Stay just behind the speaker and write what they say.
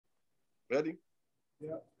Ready?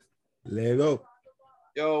 Yep. Let go.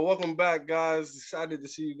 Yo, welcome back, guys. Excited to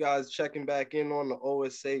see you guys checking back in on the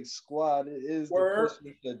OSA squad. It is the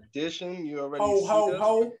Christmas edition. You already see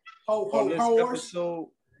us. On this episode,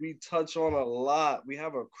 we touch on a lot. We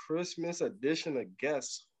have a Christmas edition of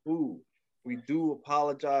Guess Who. We do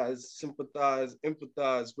apologize, sympathize,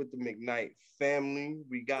 empathize with the McKnight family.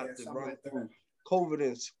 We got to run through COVID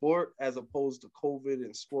in sport as opposed to COVID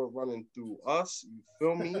and sport running through us. You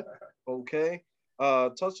feel me? Okay.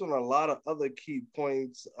 Touched on a lot of other key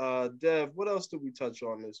points. Dev, what else did we touch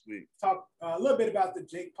on this week? Talk a little bit about the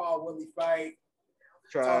Jake Paul Willie fight.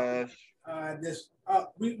 Trash. This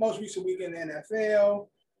most recent week in the NFL.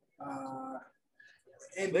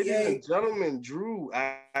 NBA. Ladies and gentlemen, Drew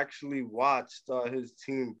actually watched his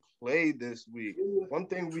team play this week. One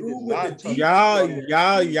thing we did not touch. Y'all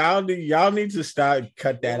need to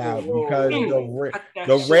cut that out because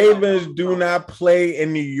the Ravens do not play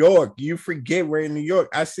in New York. You forget we're in New York.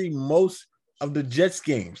 I see most of the Jets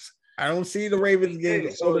games. I don't see the Ravens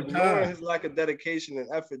games all the time. His lack of dedication and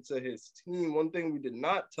effort to his team. One thing we did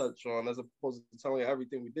not touch on, as opposed to telling you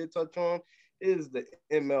everything we did touch on, is the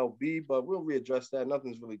MLB, but we'll readdress that.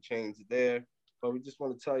 Nothing's really changed there. But we just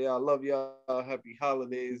want to tell y'all, I love y'all. Happy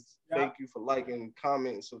holidays. Yeah. Thank you for liking,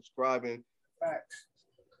 commenting, subscribing. Facts.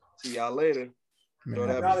 See y'all later.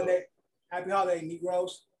 Happy holiday,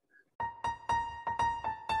 Negroes.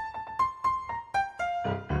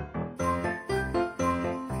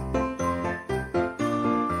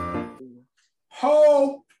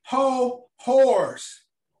 Ho, ho, horse.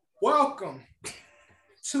 Welcome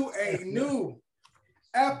to a new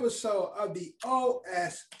episode of the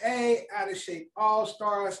OSA Out of Shape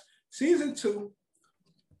All-Stars Season 2.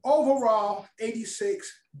 Overall,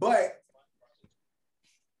 86, but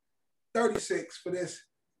 36 for this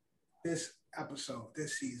episode,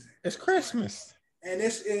 this season. It's Christmas. And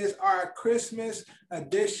this is our Christmas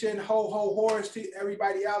edition. Ho, ho, horse to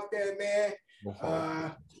everybody out there, man.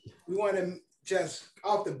 We want to just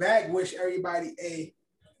off the bat wish everybody a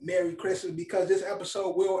Merry Christmas, because this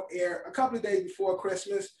episode will air a couple of days before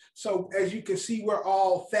Christmas. So as you can see, we're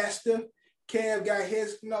all festive. Kev got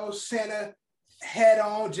his, Santa hat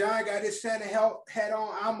on. John got his Santa hat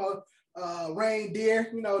on. I'm a reindeer.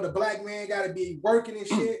 The black man got to be working and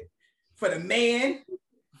shit for the man.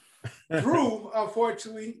 Drew,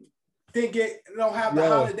 unfortunately, don't have the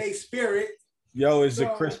holiday spirit. It's a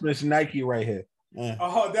Christmas Nike right here.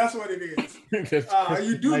 Oh, that's what it is.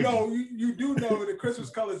 You do know the Christmas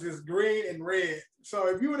colors is green and red.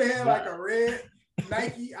 So if you would have had like a red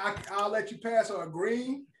Nike, I'll let you pass on a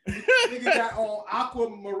green. Nigga got on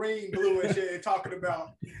aquamarine blue and shit and talking about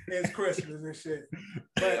it's Christmas and shit.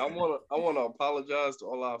 But I wanna apologize to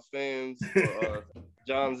all our fans for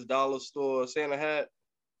John's Dollar Store Santa hat.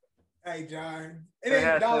 Hey John, it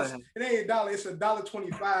ain't $1. It ain't $1. It's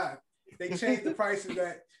 $1.25. They changed the prices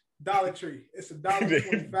at Dollar Tree. It's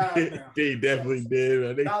 $1.25 now. They definitely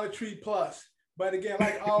did. Dollar Tree Plus. But again,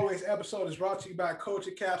 like always, episode is brought to you by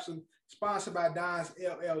Culture Capsule, sponsored by Don's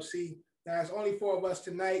LLC. Now, it's only 4 of us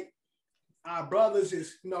tonight. Our brothers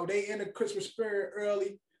is, they in the Christmas spirit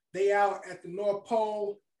early. They out at the North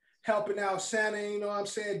Pole helping out Santa,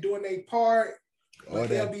 doing their part. But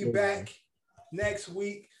they'll be back next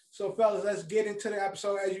week. So, fellas, let's get into the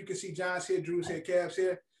episode. As you can see, John's here, Drew's here, Cav's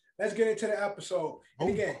here. Let's get into the episode.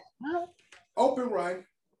 And again, open run.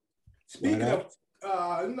 Speaking of,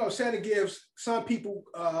 Santa gives some people,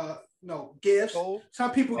 gifts. Cold.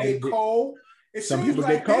 Some people get cold. It some seems people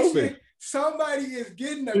like get COVID. Somebody is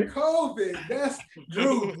getting the COVID. That's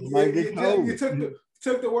Drew. You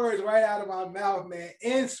took the words right out of my mouth, man.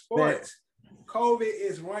 In sports, COVID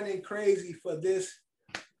is running crazy for this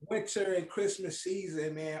winter and Christmas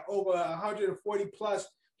season, man. Over 140 plus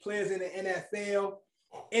players in the NFL.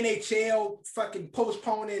 NHL fucking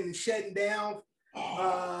postponing and shutting down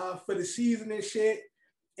for the season and shit.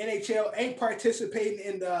 NHL ain't participating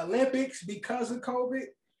in the Olympics because of COVID,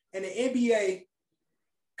 and the NBA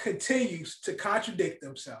continues to contradict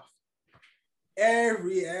themselves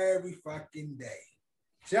every fucking day.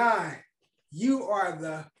 John, you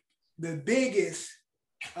are the biggest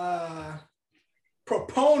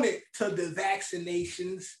proponent to the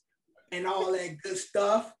vaccinations and all that good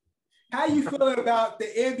stuff. How you feeling about the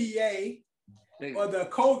NBA or the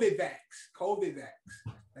COVID vax?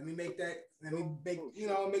 Let me make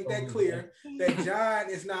that clear that John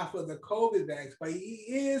is not for the COVID vax, but he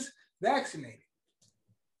is vaccinated.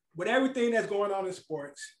 With everything that's going on in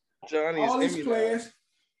sports, all these players,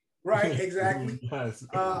 right? Exactly.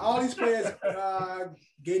 All these players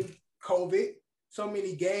get COVID. So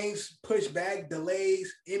many games pushed back,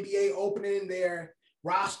 delays. NBA opening their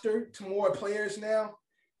roster to more players now.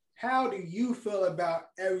 how do you feel about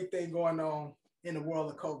everything going on in the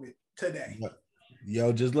world of COVID today?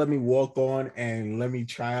 Yo, just let me walk on and let me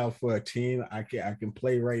try out for a team. I can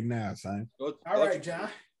play right now, son. All right, John.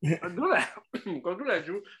 Go do that. Go do that,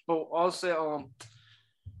 Drew. But also,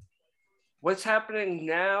 what's happening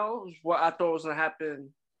now is what I thought was gonna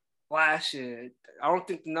happen last year. I don't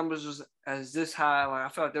think the numbers was as this high. Like I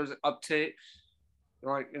felt like there was an uptick,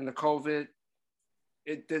 like in the COVID.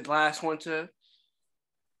 It did last winter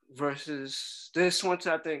versus this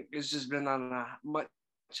winter. I think it's just been on a much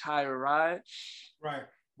higher ride. Right.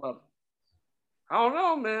 Well, I don't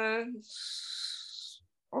know, man.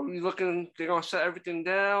 Are we looking? They're gonna shut everything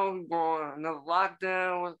down. We're going another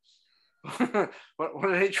lockdown. what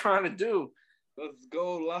are they trying to do? Let's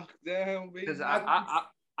go lockdown, baby. Because I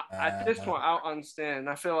at this point, I don't understand.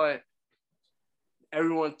 I feel like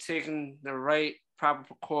everyone taking the right proper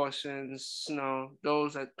precautions. You know,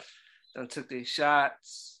 those that took their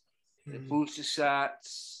shots, their booster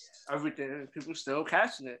shots, everything. People still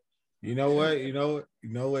catching it. You know what? You know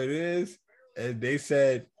what it is? And they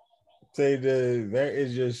say there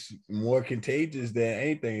is just more contagious than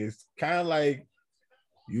anything. It's kind of like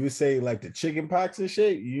you would say like the chicken pox and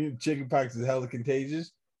shit. Chicken pox is hella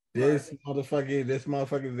contagious. This motherfucking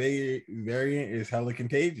variant is hella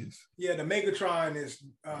contagious. Yeah, the Megatron is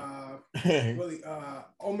really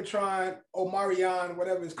Omarion,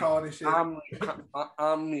 whatever it's called and shit.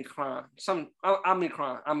 Omicron.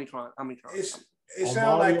 Omicron. It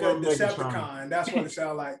sounds like a Decepticon. That's what it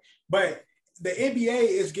sounds like. But the NBA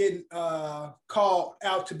is getting called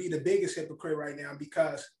out to be the biggest hypocrite right now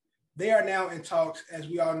because they are now in talks. As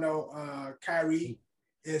we all know, Kyrie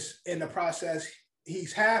is in the process.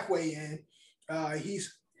 He's halfway in.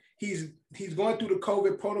 He's going through the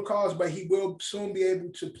COVID protocols, but he will soon be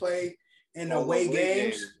able to play in away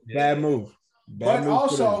games. Bad move. But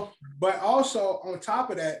also on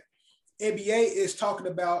top of that, NBA is talking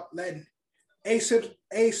about letting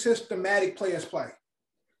asymptomatic players play.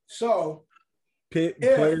 So if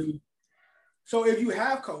you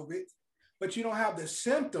have COVID, but you don't have the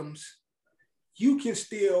symptoms, you can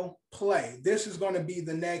still play. This is going to be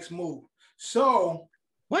the next move. So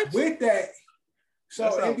with that,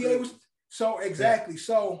 NBA was exactly. Yeah.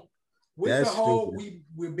 So with that's the whole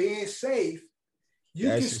we're being safe,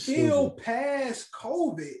 can still pass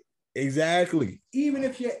COVID. Exactly. Even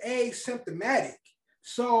if you're asymptomatic.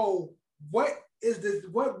 So is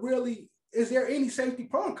there any safety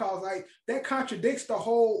protocols? Like that contradicts the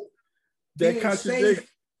whole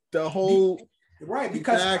right,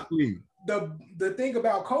 because exactly. The thing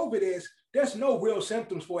about COVID is there's no real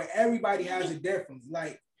symptoms for it. Everybody has it differently.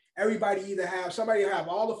 Like everybody somebody have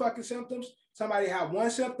all the fucking symptoms, somebody have one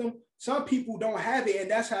symptom. Some people don't have it, and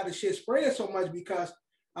that's how the shit spreads so much because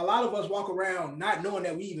a lot of us walk around not knowing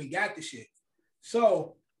that we even got the shit.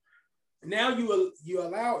 So now you're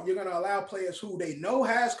gonna allow players who they know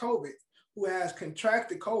has COVID, who has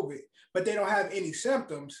contracted COVID, but they don't have any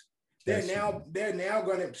symptoms. They're now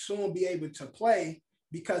going to soon be able to play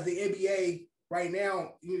because the NBA right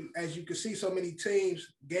now, as you can see, so many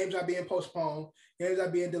games are being postponed, games are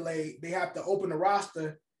being delayed. They have to open the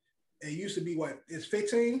roster. It used to be it's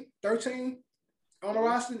 15, 13 on the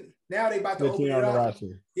roster. Now they about to open it up.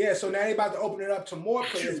 Yeah, so now they about to open it up to more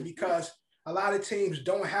players because a lot of teams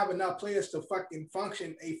don't have enough players to fucking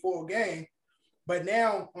function a full game. But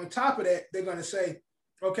now on top of that, they're going to say,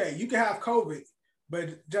 okay, you can have COVID,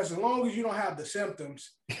 but just as long as you don't have the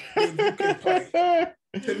symptoms, then you can play.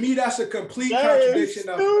 To me, that's a complete contradiction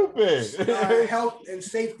of health and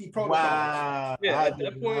safety protocols. Wow. Yeah, at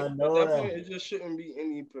that point, it just shouldn't be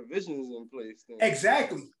any provisions in place. Then.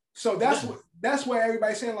 Exactly. So that's what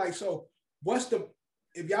everybody's saying. Like, so if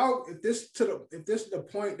this is the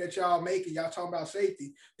point that y'all making, y'all talking about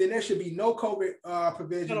safety, then there should be no COVID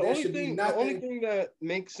provision. The only thing that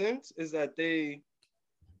makes sense is that they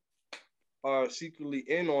are secretly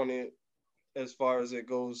in on it. As far as it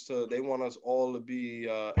goes to, they want us all to be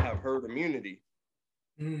have herd immunity.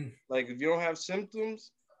 Like if you don't have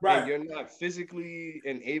symptoms, right? You're not physically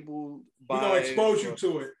enabled by. We don't expose you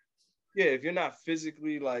to it. Yeah, if you're not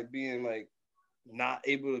physically like being like not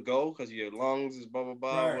able to go because your lungs is blah blah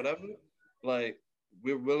blah right. Whatever, like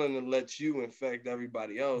we're willing to let you infect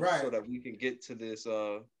everybody else so that we can get to this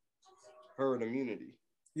herd immunity.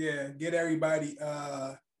 Yeah, get everybody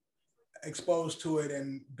exposed to it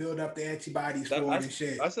and build up the antibodies for it and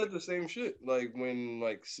shit. I said the same shit. Like when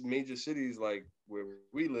like major cities like where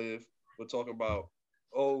we live were talking about,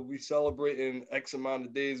 oh, we celebrating X amount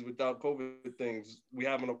of days without COVID things. We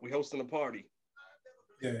hosting a party.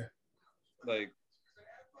 Yeah. Like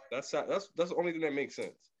that's the only thing that makes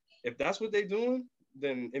sense. If that's what they're doing,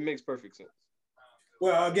 then it makes perfect sense.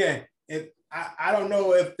 Well, again, if I don't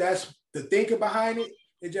know if that's the thinking behind it.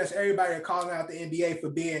 It's just everybody calling out the NBA for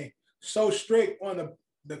being so strict on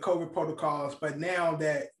the COVID protocols. But now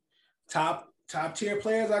that top tier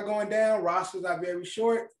players are going down, rosters are very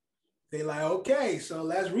short. They like, okay, so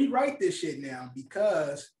let's rewrite this shit now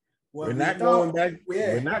because we're not going back.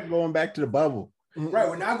 We're not going back to the bubble. Right,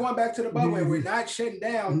 we're not going back to the bubble, and we're not shutting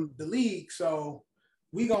down the league. So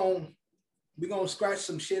we gonna scratch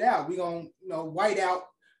some shit out. We gonna white out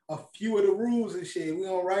a few of the rules and shit. We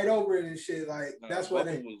gonna write over it and shit. Like that's what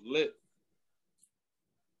it was lit.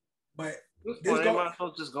 But might as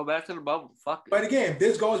well just go back to the bubble. Fuck it. But again,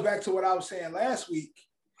 this goes back to what I was saying last week,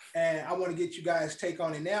 and I want to get you guys' take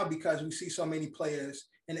on it now because we see so many players,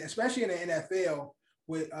 and especially in the NFL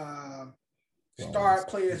with star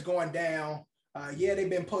players going down. They've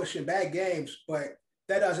been pushing back games, but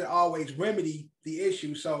that doesn't always remedy the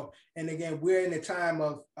issue. So, and again, we're in a time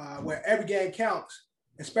of where every game counts,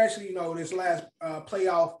 especially, this last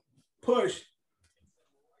playoff push.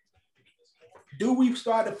 Do we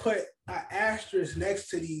start to put an asterisk next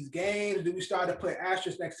to these games? Do we start to put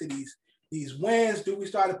asterisks next to these wins? Do we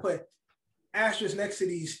start to put asterisks next to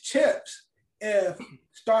these chips if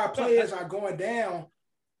star players are going down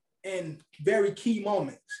in very key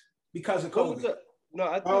moments because of COVID?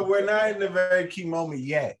 We're not in the very key moment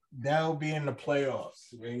yet. That'll be in the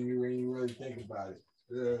playoffs when you really think about it.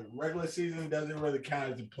 The regular season doesn't really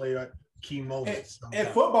count as a playoff key moments. In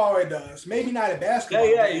football, it does. Maybe not in basketball.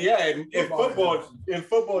 Yeah. In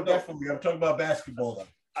football, definitely. I'm talking about basketball though.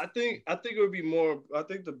 I think it would be more. I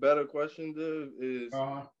think the better question is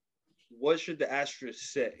what should the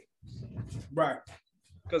asterisk say? Right.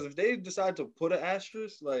 Because if they decide to put an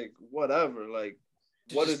asterisk, like whatever, like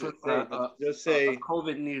what does it say? Just say a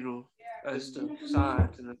COVID needle as the sign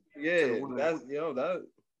to the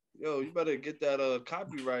you better get that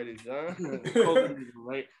copyrighted, John. COVID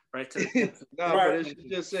needle, right to the but it should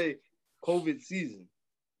just say COVID season.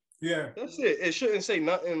 Yeah. That's it. It shouldn't say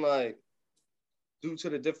nothing like due to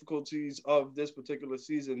the difficulties of this particular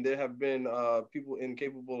season, there have been people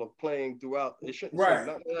incapable of playing throughout. It shouldn't say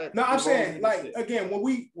nothing like that. No, I'm saying, like, again, when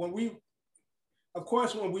we of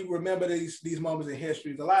course, when we remember these moments in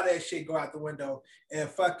history, a lot of that shit go out the window. And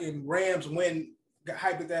fucking Rams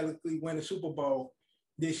hypothetically win the Super Bowl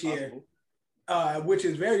this year, which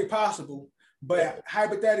is very possible. But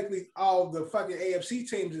hypothetically, all the fucking AFC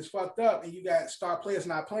teams is fucked up, and you got star players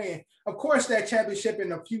not playing. Of course, that championship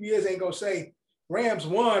in a few years ain't gonna say Rams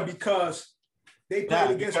won because they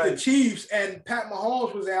played against the Chiefs, and Pat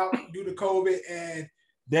Mahomes was out due to COVID, and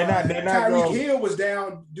Tyreek Hill was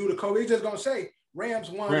down due to COVID. It's just gonna say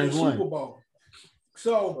Rams won the Super Bowl.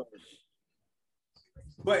 So,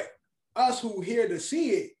 but us who here to see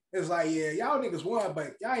it is like, yeah, y'all niggas won,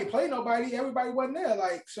 but y'all ain't play nobody. Everybody wasn't there.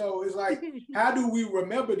 Like, so it's like, how do we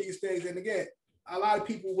remember these things? And again, a lot of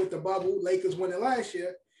people with the bubble, Lakers winning last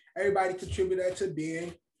year, everybody contributed that to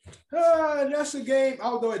being, that's a game.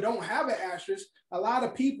 Although it don't have an asterisk, a lot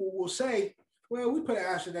of people will say, well, we put an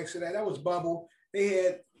asterisk next to that. That was bubble.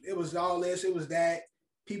 It was all this, it was that.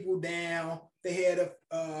 People down. They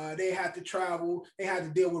had to travel. They had to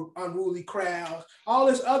deal with unruly crowds. All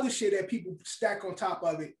this other shit that people stack on top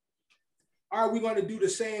of it. Are we going to do the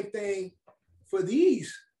same thing for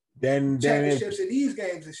these championships and these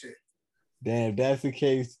games and shit? Then if that's the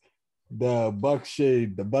case, the Bucks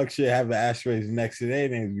should have an asterisk next to their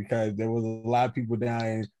names because there was a lot of people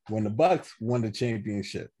down when the Bucks won the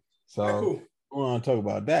championship. So we want to talk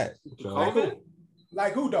about that. COVID?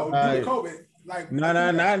 Like who though? Due to COVID. Like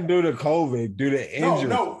not due to COVID, due to injury.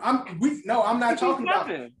 No, I'm not talking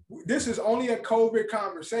about it. This is only a COVID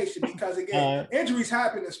conversation because again, injuries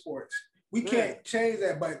happen in sports. We can't change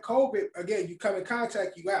that. But COVID, again, you come in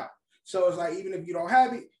contact, you out. So it's like even if you don't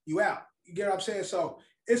have it, you out. You get what I'm saying? So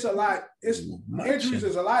it's a lot. Injuries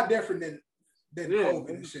is a lot different than COVID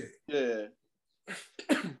and shit. Yeah.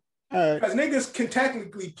 Because niggas can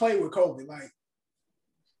technically play with COVID. Like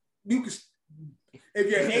you can. If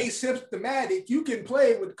you're asymptomatic, you can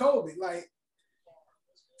play with COVID. Like,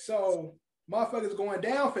 so motherfuckers going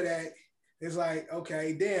down for that. It's like,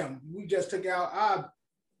 okay, damn, we just took out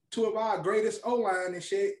two of our greatest O-line and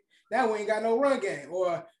shit. Now we ain't got no run game.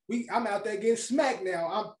 Or I'm out there getting smacked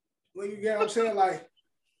now. You get what I'm saying? Like,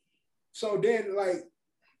 so then like,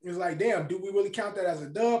 it's like, damn, do we really count that as a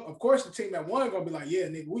dub? Of course the team that won gonna be like, yeah,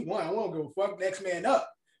 nigga, we won. I won't give a fuck, next man up.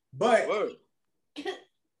 But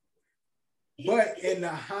in the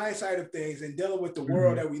hindsight of things and dealing with the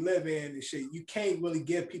world that we live in and shit, you can't really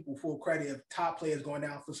give people full credit if top players going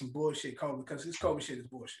down for some bullshit COVID because this COVID shit is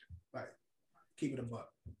bullshit. Like, keep it a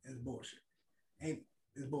buck. It's bullshit. It's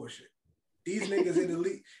bullshit. these niggas in the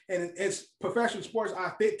league, and it's professional sports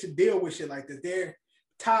are fit to deal with shit like this. They're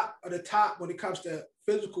top of the top when it comes to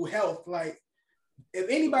physical health. Like, if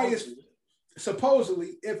anybody is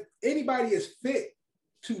supposedly, if anybody is fit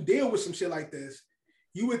to deal with some shit like this,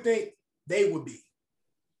 you would think they would be.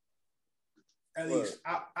 At least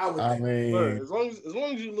I would think. Mean, as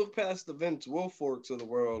long as you look past the Vince Wilforks of the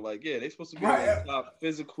world, like, yeah, they supposed to be right. Top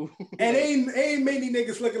physical. And ain't many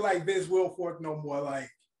niggas looking like Vince Wilfork no more. Like,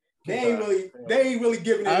 they ain't really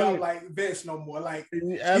giving it up like Vince no more. Like, these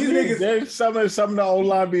niggas. There's some of the old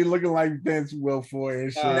line be looking like Vince Wilfork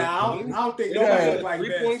and shit. Nah, I don't think nobody look like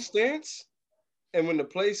Vince. 3-point stance, and when the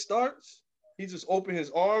play starts, he just open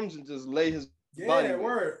his arms and just lay his body.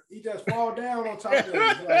 Word. He just fall down on top of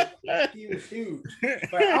it. Like, he was huge.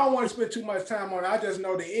 But I don't want to spend too much time on it. I just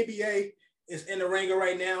know the NBA is in the ringer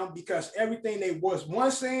right now because everything they was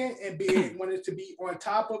once saying and being wanted to be on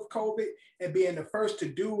top of COVID and being the first to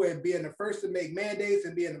do and being the first to make mandates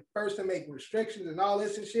and being the first to make restrictions and all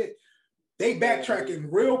this and shit, they backtracking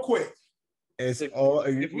real quick. It's all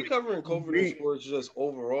if we're covering COVID in sports just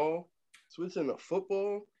overall, switching to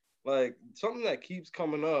football, like something that keeps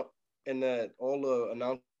coming up and that all the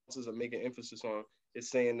announcers are making emphasis on is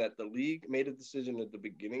saying that the league made a decision at the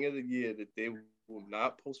beginning of the year that they will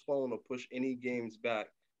not postpone or push any games back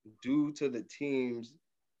due to the team's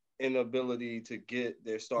inability to get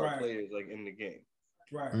their star players like in the game.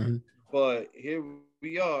 Right. Mm-hmm. But here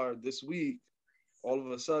we are this week, all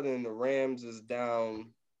of a sudden the Rams is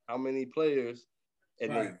down how many players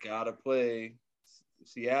and they gotta play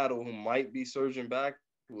Seattle, who might be surging back,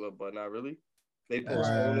 but not really. They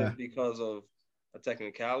postponed it because of a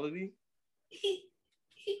technicality.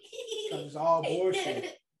 It's all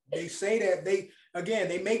bullshit. They say that they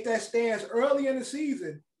make that stance early in the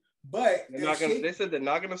season, but they said they're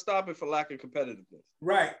not gonna stop it for lack of competitiveness.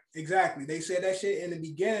 Right, exactly. They said that shit in the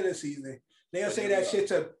beginning of the season. They'll say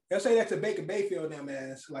that to Baker Mayfield now, man.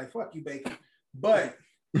 It's like, fuck you, Baker. But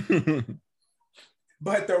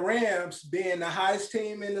but the Rams being the highest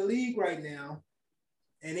team in the league right now,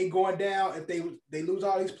 and they going down, if they lose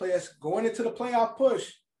all these players going into the playoff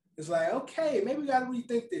push, it's like, okay, maybe we got to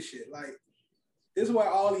rethink this shit. Like, this is where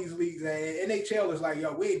all these leagues and NHL is like,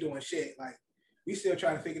 yo, we ain't doing shit. Like, we still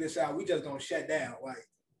trying to figure this out. We just gonna shut down. Like,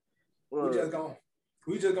 we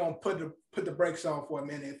just gonna put the brakes on for a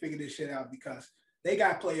minute and figure this shit out because they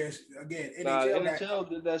got players again. NHL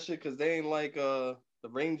did that shit because they ain't like the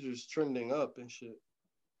Rangers trending up and shit.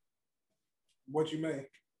 What you mean?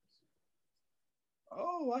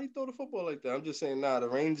 Oh, why you throw the football like that? I'm just saying, the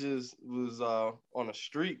Rangers was on a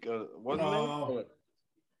streak, wasn't they?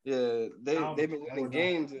 Yeah, they've been winning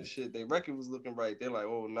games and shit. Their record was looking right. They're like,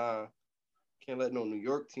 oh nah, can't let no New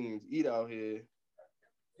York teams eat out here.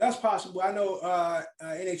 That's possible. I know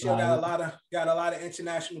NHL got a lot of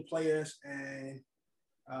international players and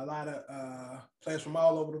a lot of players from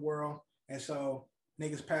all over the world, and so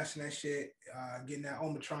niggas passing that shit, getting that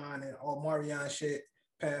Omicron and all Marion shit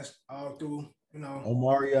passed all through. You know,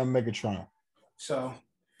 Omarion Megatron. So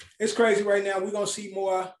it's crazy right now. We're gonna see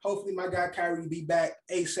more. Hopefully, my guy Kyrie be back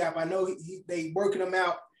ASAP. I know they working him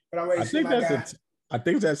out, but I'm ready to see my guy. I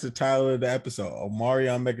think that's the title of the episode.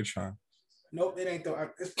 Omarion Megatron. Nope, it ain't the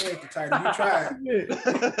title. You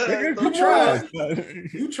tried.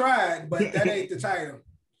 You tried, but that ain't the title.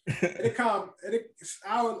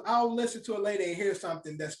 I'll listen to it later and hear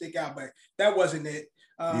something that stick out, but that wasn't it.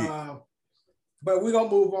 But we're gonna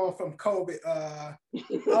move on from COVID,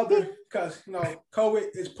 because COVID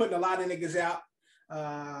is putting a lot of niggas out.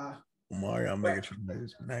 Mario Megatron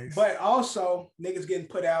is nice. But also niggas getting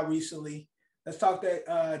put out recently. Let's talk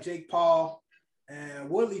that Jake Paul and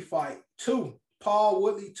Woodley fight 2. Paul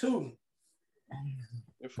Woodley 2.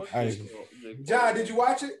 John, did you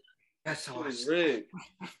watch it? That's so rigged.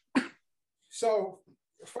 So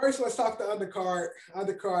first, let's talk the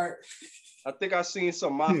undercard. I think I seen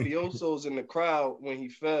some mafiosos in the crowd when he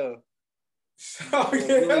fell.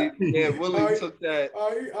 Willie took that.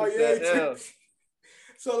 L.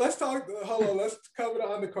 So let's talk. Hold on, let's cover the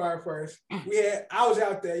undercard first. I was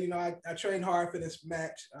out there. I trained hard for this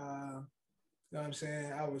match. You know what I'm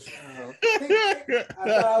saying? I was. I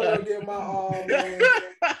thought I was gonna give my all, man.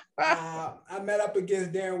 I met up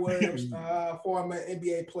against Darren Williams, former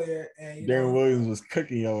NBA player, and Darren Williams was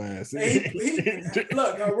cooking your ass.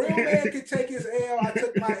 Look, a real man can take his L. I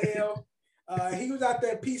took my L. He was out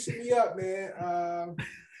there piecing me up, man.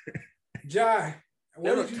 John,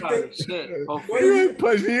 what did you think?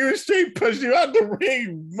 He was straight pushing you out the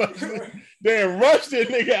ring. Then rushed that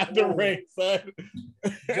nigga out the ring, son.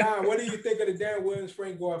 John, what do you think of the Darren Williams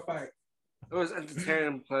Frank Gore fight? It was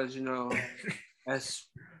entertaining because, as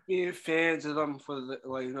being fans of them for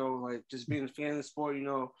the just being a fan of the sport.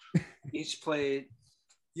 Each played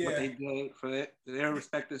what they did for their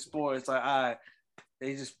respective sport. It's like, all right,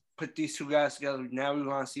 they just put these two guys together. Now we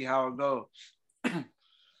want to see how it goes.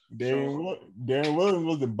 Darren Williams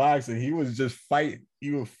was the boxer. He was just fighting.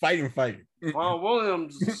 He was fighting. Ron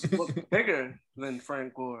Williams looked bigger than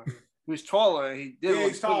Frank Gore. He was taller.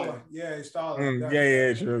 He's taller. Yeah, he's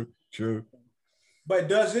taller. True. But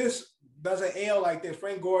does an L like this,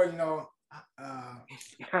 Frank Gore, love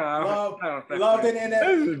the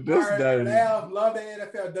NFL. Love the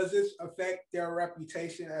NFL. Does this affect their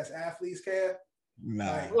reputation as athletes, Kev?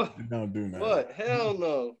 Nah, it don't do nothing. What? Hell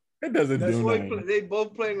no. It doesn't do nothing. They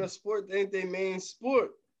both play in a sport. They ain't their main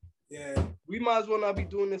sport. Yeah. We might as well not be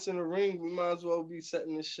doing this in the ring. We might as well be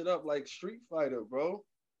setting this shit up like Street Fighter, bro.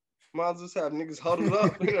 Might as well just have niggas huddled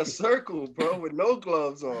up in a circle, bro, with no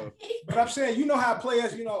gloves on. But I'm saying, how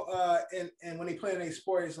players, and when they play in their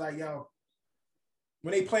sport, it's like,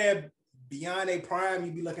 when they play beyond their prime,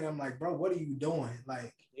 you be looking at them like, bro, what are you doing?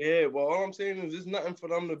 Like, yeah, well, all I'm saying is there's nothing for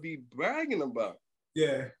them to be bragging about.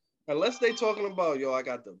 Yeah. Unless they talking about, I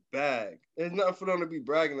got the bag. There's nothing for them to be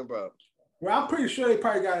bragging about. Well, I'm pretty sure they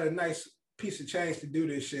probably got a nice piece of change to do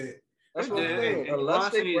this shit. That's what I'm saying.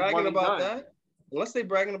 Unless they bragging about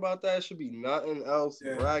that, it should be nothing else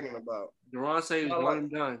bragging about. Deron say he's one and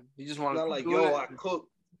done. He just want to like, I cook.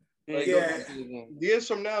 Like, years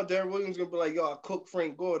from now, Darren Williams gonna be like, I cook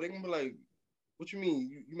Frank Gore. They're gonna be like, what you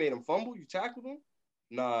mean? You made him fumble? You tackled him?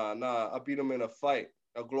 Nah. I beat him in a fight,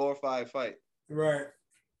 a glorified fight. Right.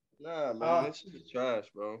 Nah, man, this shit is trash,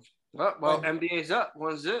 bro. Well, NBA's up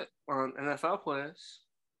 1-0 on NFL players.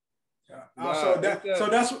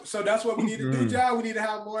 So that's what we need to do, John. We need to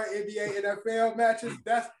have more NBA, NFL matches.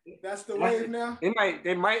 That's the wave now.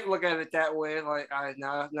 They might look at it that way. Like, all right,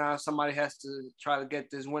 now somebody has to try to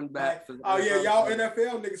get this win back. Y'all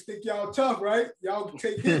NFL niggas think y'all tough, right? Y'all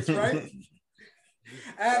take hits, right?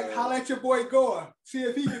 Holla at your boy Gore. See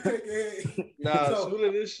if he can take a hit. Nah,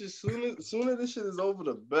 sooner this shit is over,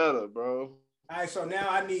 the better, bro. All right, so now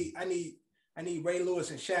I need Ray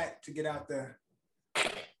Lewis and Shaq to get out there.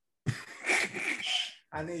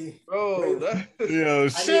 I need Ray Lewis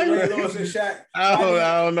and Shaq. I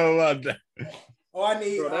don't know about that. I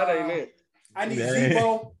need that ain't it. I need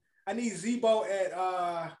Zebo. I need Zebo at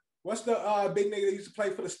what's the big nigga that used to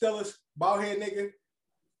play for the Steelers? Bald head nigga.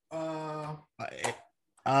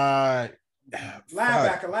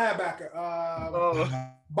 Linebacker.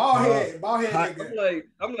 Bald head nigga.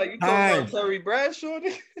 I'm like, you talking about Terry Bradshaw?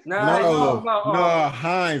 No,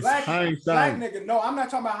 Hines. Black nigga. No, I'm not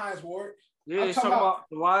talking about Hines Ward. Yeah, you're talking about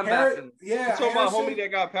the linebacker. You talking about homie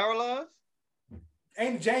that got paralyzed?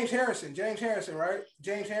 Ain't James Harrison, right?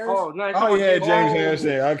 James Harris. James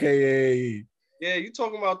Harrison. Okay, yeah. You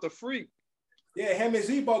talking about the freak? Yeah, him and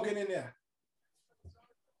Zebo get in there.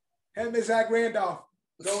 Him and Zach Randolph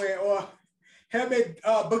go in, or him and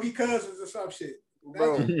Boogie Cousins or some shit.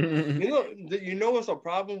 Bro, you know what's a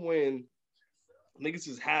problem when niggas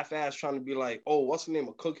is half-ass trying to be like, oh, what's the name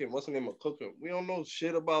of cooking? We don't know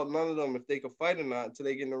shit about none of them if they can fight or not until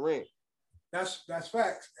they get in the ring. That's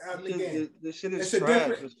facts. This shit is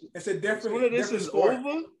trash. It's a different. Sooner this is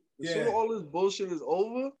over, sooner all this bullshit is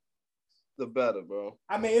over, the better, bro.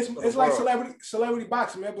 I mean, it's like celebrity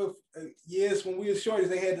boxing. Remember years when we were shorties,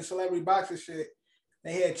 they had the celebrity boxing shit.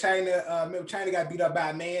 They had China. Remember China got beat up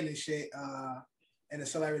by a man and shit. And the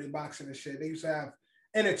celebrity boxing and shit. They used to have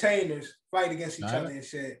entertainers fight against each other and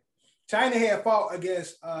shit. China had fought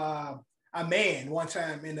against a man one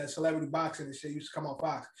time in the celebrity boxing and shit. Used to come on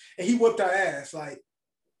Fox, and he whooped her ass like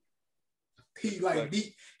he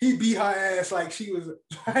beat her ass like she was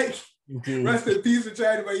like rest in peace of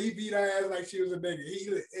China, but he beat her ass like she was a nigga. He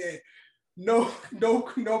had no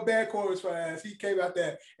bad quarters for her ass. He came out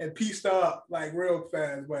there and pieced her up like real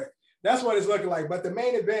fast. But that's what it's looking like. But the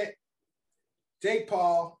main event, Jake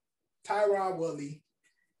Paul, Tyron Woodley.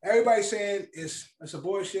 Everybody's saying it's a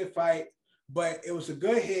bullshit fight, but it was a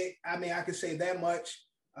good hit. I mean, I can say that much.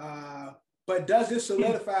 But does this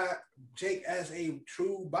solidify Jake as a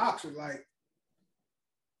true boxer? Like,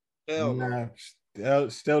 hell no.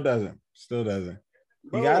 Still doesn't.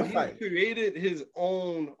 Bro, he created his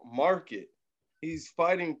own market. He's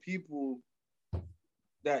fighting people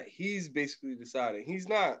that he's basically deciding. He's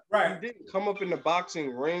not right. He didn't come up in the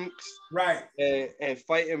boxing ranks, right, and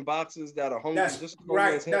fight in boxers that are hungry. That's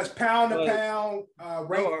right. That's pound to pound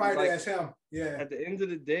rank fighter as him. Yeah. At the end of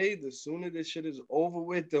the day, the sooner this shit is over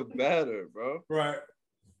with, the better, bro. Right.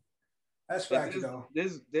 That's fact, though.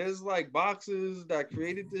 There's like boxers that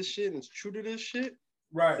created this shit and it's true to this shit.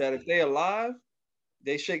 Right. That if they alive,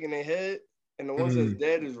 they shaking their head and the ones that's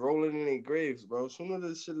dead is rolling in their graves, bro. Sooner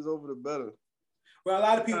this shit is over, the better. Well, a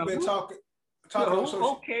lot of people been talking on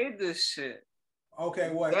social. Okay, this shit. Okay,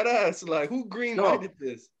 what? That ass, like, who green lighted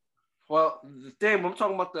this? Well, the thing I'm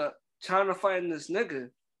talking about, the China fighting this nigga.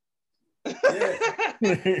 Yeah.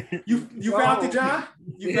 you found it, John?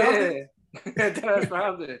 You found it? That's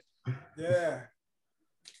found it. Yeah.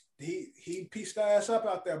 He pieced the ass up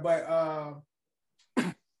out there, but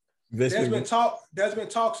there's been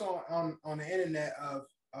talks on the internet of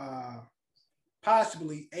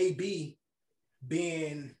possibly AB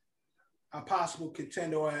being a possible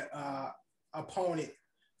contender or opponent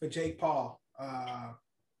for Jake Paul,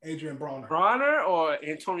 Adrian Broner. Bronner or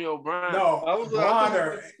Antonio Brown? No,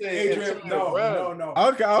 Bronner. Adrian. No.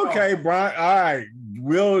 Okay, Brian. All right,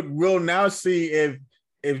 we'll now see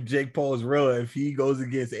if Jake Paul is real, if he goes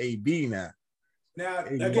against AB now. Now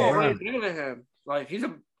again, way bigger than him. Like he's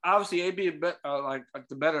obviously AB like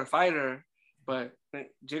the better fighter, but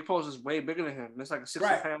Jake Paul is way bigger than him. It's like a 60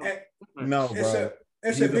 pound. No, bro.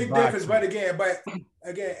 It's a big difference, but again,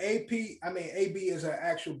 AB is an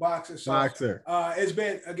actual boxer. So, it's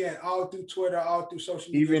been again all through Twitter, all through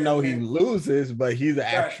social media. Even though he loses, but he's an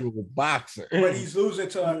actual boxer. But he's losing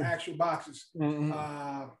to actual boxers.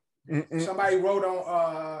 Somebody wrote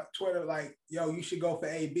on Twitter like, "Yo, you should go for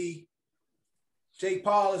AB." Jake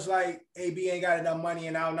Paul is like, AB ain't got enough money,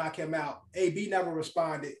 and I'll knock him out. AB never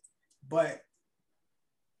responded, but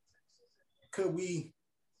could we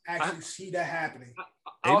actually see that happening?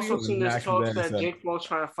 I also seen this talk that Jake Paul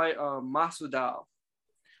trying to fight Masvidal.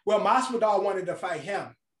 Well, Masvidal wanted to fight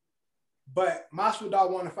him, but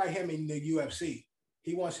Masvidal wanted to fight him in the UFC.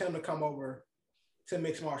 He wants him to come over to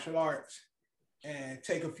mixed martial arts and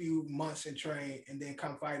take a few months and train, and then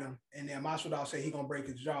come fight him. And then Masvidal said he's gonna break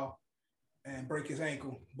his jaw and break his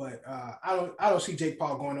ankle. But I don't see Jake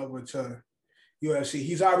Paul going over to UFC.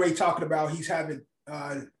 He's already talking about he's having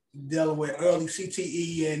dealing with early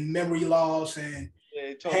CTE and memory loss and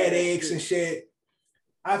headaches and shit.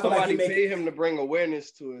 I feel somebody like pay him to bring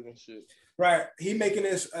awareness to it and shit. Right. He making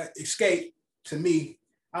this escape to me.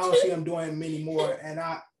 I don't see him doing many more. And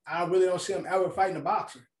I really don't see him ever fighting a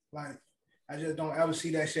boxer. Like, I just don't ever see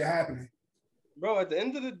that shit happening. Bro, at the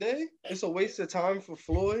end of the day, it's a waste of time for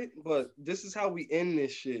Floyd, but this is how we end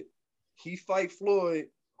this shit. He fight Floyd.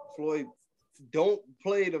 Floyd don't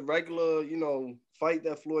play the regular, fight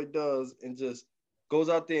that Floyd does and just goes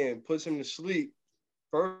out there and puts him to sleep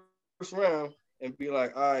first round and be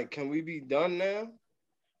like, all right, can we be done now?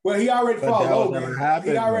 Well, he already fought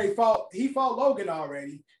Logan. He fought Logan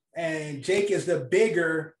already. And Jake is the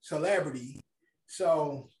bigger celebrity.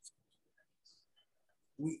 So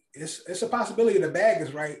it's a possibility the bag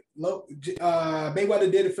is right.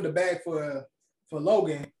 Mayweather did it for the bag for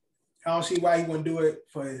Logan. I don't see why he wouldn't do it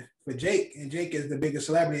for Jake. And Jake is the biggest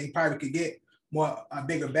celebrity. He probably could get a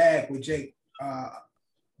bigger bag with Jake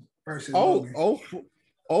versus Logan.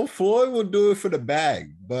 Floyd will do it for the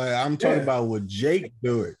bag, but I'm talking about would Jake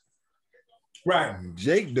do it? Right.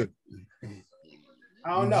 Jake do. I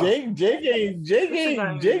don't know. Jake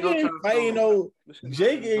ain't fighting no.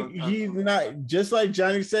 He's not, just like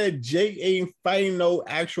Johnny said, Jake ain't fighting no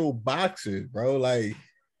actual boxers, bro. Like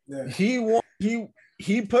he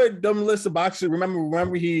put them list of boxers.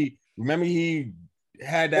 Remember he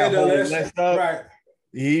had that whole list up. Right.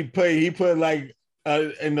 He put like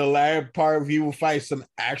in the lab part, he will fight some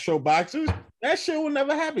actual boxers. That shit will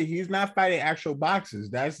never happen. He's not fighting actual boxers.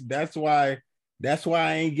 That's why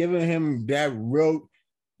I ain't giving him that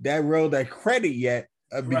credit yet,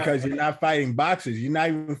 because you're not fighting boxers. You're not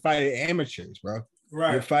even fighting amateurs, bro.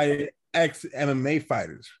 Right. You're fighting ex-MMA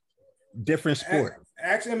fighters. Different sport.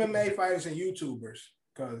 Ex-MMA fighters and YouTubers,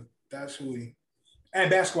 because that's who he...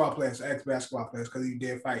 And basketball players, ex-basketball players, because he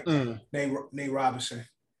did fight Nate Robinson.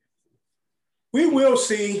 We will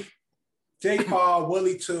see Jake Paul,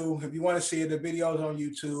 Willie too. If you want to see it, the video's on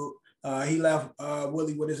YouTube. He left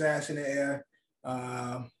Willie with his ass in the air.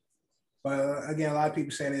 But again, a lot of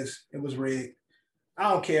people saying it was rigged.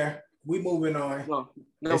 I don't care. We moving on. No,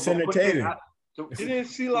 it's entertaining. You didn't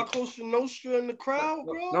see La Cosa Nostra in the crowd,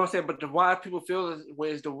 bro? No, I'm saying, but why people feel this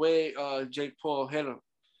way is the way Jake Paul hit him.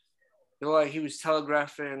 They're like he was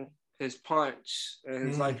telegraphing his punch, and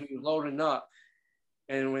it's like he was loading up.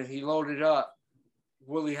 And when he loaded up,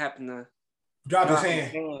 Willie happened to drop his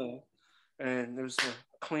hand, and it was a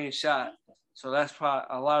clean shot. So that's probably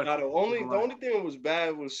a lot of. The only thing that was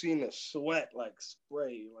bad was seeing the sweat like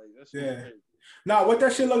spray. Like that's Now, what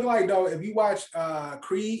that shit look like though? If you watch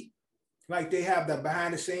Creed, like they have the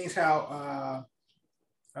behind the scenes how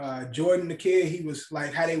Jordan the kid, he was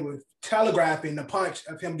like how they were telegraphing the punch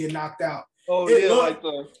of him getting knocked out. Oh, it yeah, looked,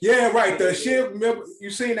 right. The shit, remember,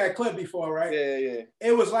 you've seen that clip before, right? Yeah.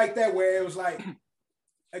 It was like that where it was like,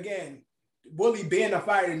 again, Willie being a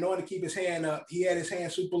fighter, knowing to keep his hand up, he had his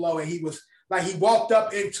hand super low, and he was like, he walked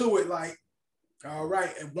up into it like, all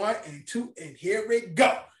right, and 1 and 2, and here we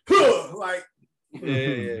go. Like,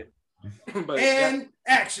 yeah. And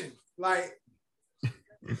action. Like,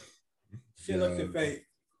 shit looked fake.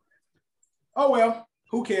 Oh, well,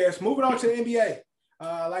 who cares? Moving on to the NBA.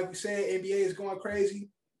 Like we said, NBA is going crazy.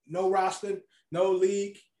 No roster, no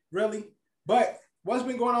league, really. But what's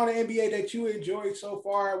been going on in the NBA that you enjoyed so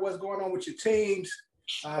far? What's going on with your teams?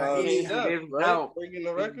 Breaking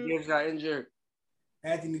the record. Davis got injured.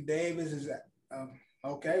 Anthony Davis is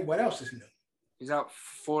okay. What else is new? He's out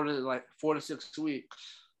 4 to 6 weeks.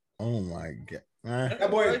 Oh my god,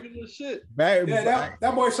 that boy! Shit.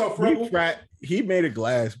 That boy's so frivolous. He made a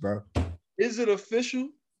glass, bro. Is it official?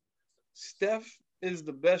 Steph is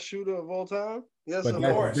the best shooter of all time. Yes, but of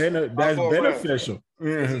course. That's beneficial.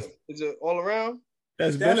 Is it all around?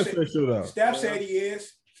 That's beneficial though. Steph said he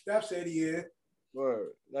is. Word.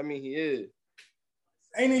 I mean, he is.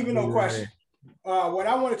 Ain't even no question. What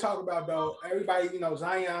I want to talk about though, everybody,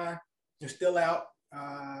 Zion is still out,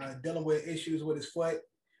 dealing with issues with his foot.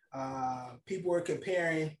 People were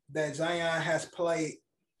comparing that Zion has played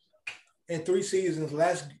in 3 seasons,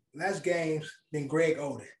 less games than Greg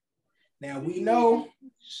Oden. Now we know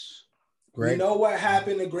what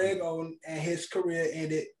happened to Greg Oden, and his career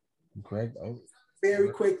ended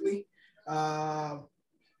very quickly.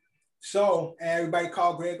 So everybody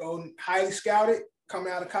called Greg Oden highly scouted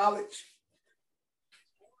coming out of college.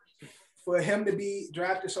 For him to be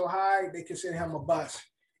drafted so high, they consider him a bust.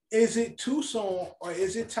 Is it too soon, or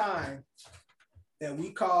is it time that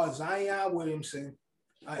we call Zion Williamson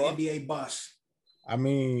an NBA bust? I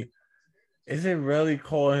mean, is it really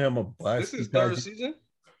calling him a bust? This is third season.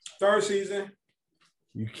 Third season.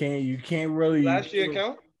 You can't really. Last year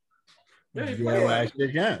count. Yeah, last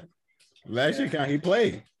year count. Last year count. He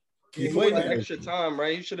played. He played the extra time,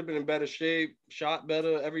 right? He should have been in better shape, shot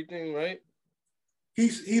better, everything, right?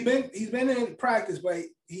 He's been in practice, but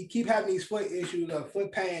he keep having these foot issues or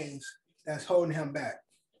foot pains that's holding him back.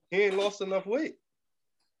 He ain't lost enough weight.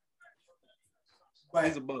 But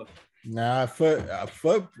he's a buff. Nah,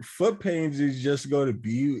 foot pains is just going to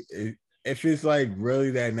be, if it's like really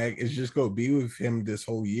that neck, it's just going to be with him this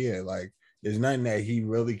whole year. Like, there's nothing that he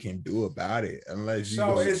really can do about it unless.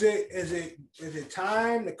 So is it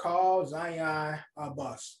time to call Zion a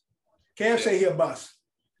bust? Cam say he a bust.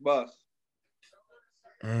 Bust.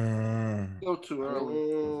 Go too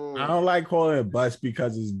early. I don't like calling it bust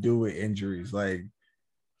because it's due with injuries. Like,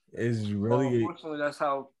 it's really. Unfortunately, that's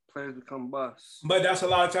how players become busts. But that's a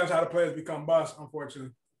lot of times how the players become busts,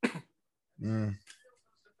 unfortunately.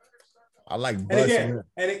 I like bust. And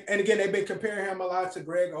again, they've been comparing him a lot to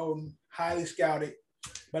Greg Oden, highly scouted.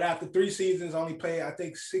 But after 3 seasons, only played, I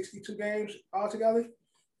think, 62 games altogether.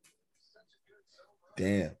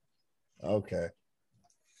 Damn. Okay.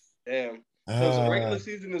 Damn. So the regular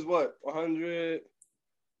season is what? 100?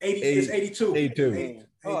 82. 82.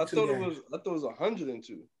 Oh, I thought it was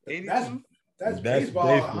 102. 82? That's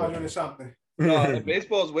baseball 100 and something. No,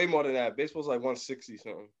 baseball is way more than that. Baseball's like 160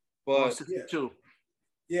 something. But 162.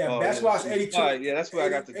 Yeah, basketball's 82. Right, yeah, that's where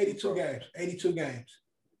 80, I got the 82 games. 82 games.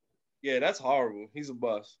 Yeah, that's horrible. He's a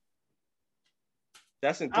bust.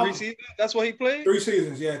 That's in 3 seasons? That's what he played? 3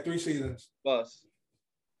 seasons, yeah, 3 seasons. Bust.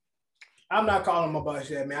 I'm not calling him a bust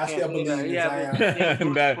yet, man. I still believe in Zion.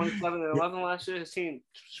 27 and 11 last year. His team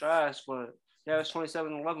trash, but it was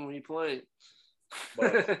 27 and 11 when he played.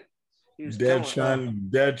 They're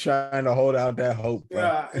trying to hold out that hope.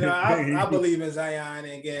 Yeah, I believe in Zion.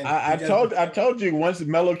 And again, I told you once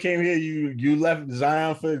Melo came here, you left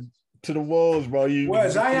Zion to the Wolves, bro.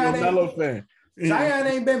 Zion a Melo fan. Zion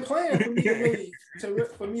ain't been playing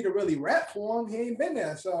for me to really rap for him. He ain't been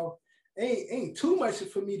there, so ain't too much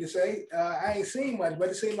for me to say. I ain't seen much, but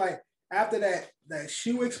it seemed like after that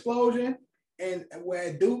shoe explosion and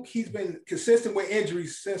where Duke, he's been consistent with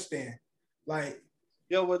injuries since then. Like,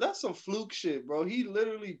 yo, well, that's some fluke shit, bro. He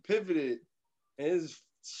literally pivoted and his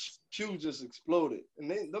shoe just exploded.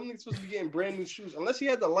 And them niggas supposed to be getting brand new shoes. Unless he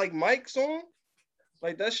had the like Mike's on,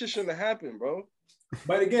 like that shit shouldn't have happened, bro.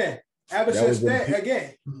 But again, ever since then,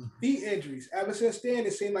 feet injuries. Ever since then,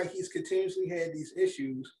 it seemed like he's continuously had these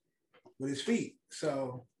issues with his feet.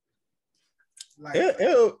 So like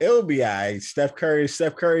it'll be all right. Steph Curry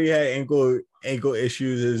had ankle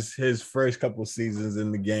issues his first couple seasons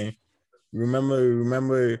in the game.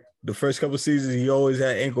 Remember the first couple seasons he always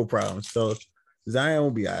had ankle problems. So Zion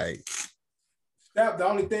will be all right. Steph, the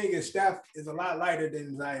only thing is Steph is a lot lighter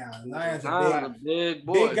than Zion. Zion's a big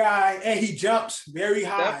guy, and he jumps very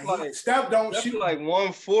high. Steph don't shoot like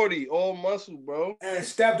 140, all muscle, bro. And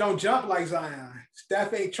Steph don't jump like Zion.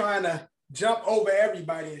 Steph ain't trying to jump over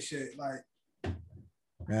everybody and shit. Like,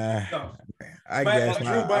 I guess. Drew,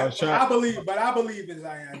 I believe in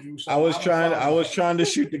Zion, Drew. So I was trying to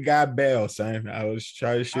shoot the guy Bell, son. I was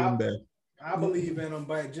trying to shoot him Bell. I believe in him,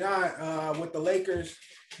 but John, with the Lakers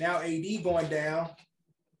now, AD going down.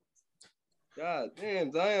 God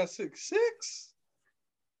damn, Zion 6'6".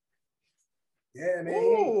 Yeah, man.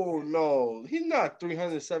 Oh no, he's not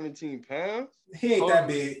 317 pounds. He ain't that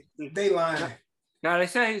big. They lying. Now they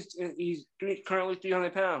say he's currently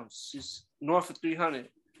 300 pounds. He's north of 300.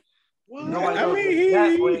 What? Nobody knows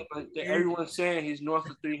that way, but everyone's saying he's north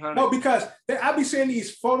of 300. No, because I be seeing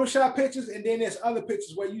these Photoshop pictures, and then there's other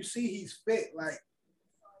pictures where you see he's fit. Like,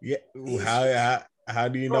 yeah, how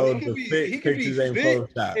do you know the fit pictures ain't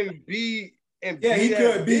Photoshop? He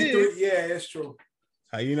could be 3. Yeah, that's true.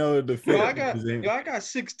 How you know the fit? I got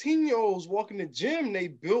 16-year-olds walking the gym. They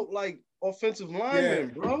built like offensive linemen,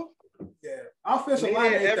 bro. Yeah, offensive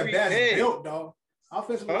line ain't the best built, though.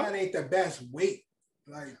 Offensive line ain't the best weight.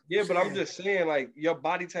 Like, but I'm just saying, like, your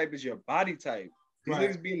body type is your body type. These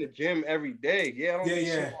niggas be in the gym every day. On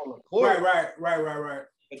the court. Right.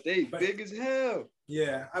 But they big as hell.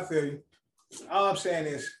 Yeah, I feel you. All I'm saying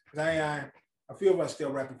is, Zion, a few of us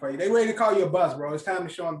still rapping for you. They ready to call you a bust, bro. It's time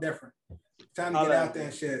to show them different. It's time to get out there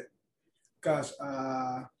and shit. Because,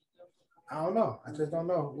 I don't know. I just don't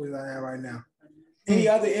know where I am right now. Any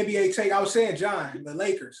other NBA take? I was saying, John, the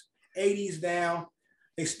Lakers, 80s down.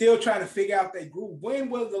 They still trying to figure out their groove. When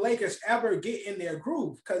will the Lakers ever get in their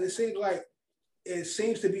groove? Because it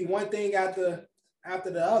seems to be one thing after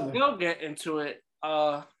the other. They'll get into it.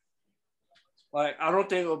 Like, I don't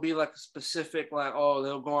think it'll be like a specific, like,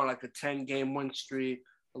 they'll go on like a 10-game win streak,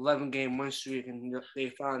 11-game win streak, and they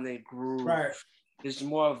find their groove. Right. It's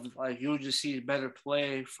more of like you'll just see better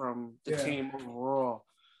play from the team overall.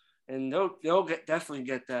 And they'll definitely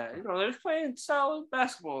get that. You know, they're playing solid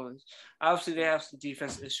basketball. Obviously, they have some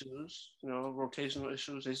defense issues, you know, rotational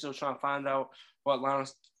issues. They're still trying to find out what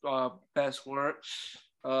line's best work.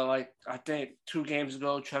 Like, I think 2 games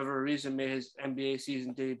ago, Trevor Ariza made his NBA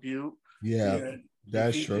season debut. Yeah,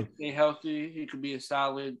 that's true. If he stay healthy, he could be a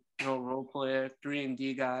solid, you know, role player,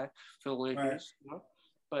 3-and-D guy for the Lakers. Right. You know?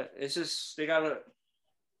 But it's just they gotta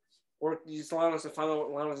work these lineups to find out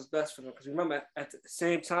what lineup is best for them. Because remember, at the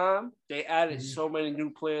same time, they added so many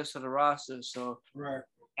new players to the roster, so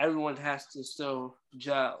everyone has to still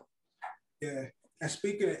gel. Yeah. And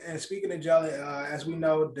speaking of gelling, as we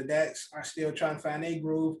know, the Nets are still trying to find their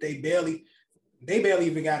groove. They barely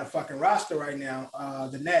even got a fucking roster right now.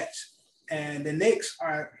 The Nets and the Knicks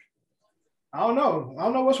are. I don't know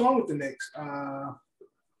what's wrong with the Knicks.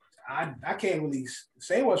 I can't really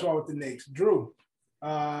say what's wrong with the Knicks. Drew,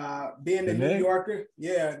 being the New Yorker,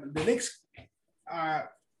 the Knicks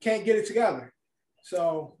can't get it together.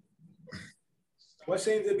 So, what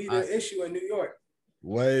seems to be the issue in New York?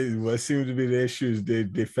 What seems to be the issue is the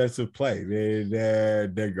defensive play. They're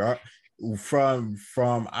from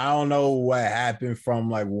I don't know what happened from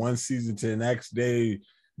like one season to the next. They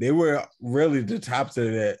were really the tops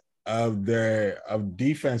of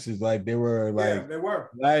defenses. Like they were like they were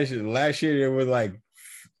last year they were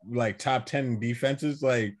like top 10 defenses.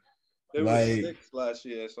 Like they were 6 last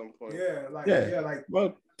year at some point.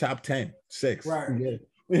 Well, top 10, 6. Right.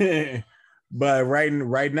 Yeah. But right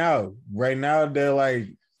now they're like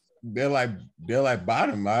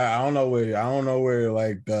bottom. I don't know where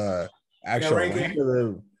like the actual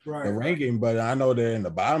ranking, but I know they're in the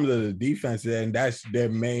bottom of the defense, and that's their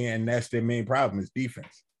main problem is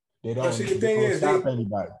defense. They don't see, the thing is, stop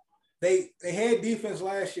anybody. They had defense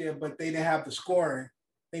last year, but they didn't have the scoring.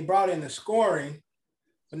 They brought in the scoring,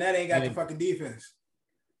 but now they ain't got the fucking defense.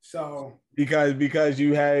 So because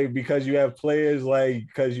you have players like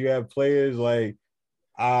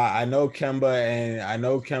I know Kemba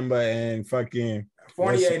and fucking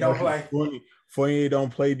Fournier don't play. Fournier don't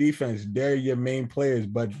play defense. They're your main players,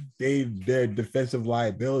 but they're defensive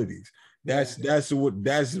liabilities. That's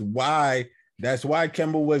why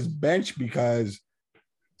Kemba was benched because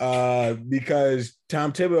Tom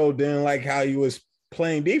Thibodeau didn't like how he was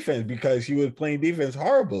playing defense because he was playing defense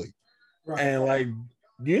horribly. Right. And like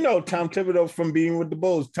Tom Thibodeau from being with the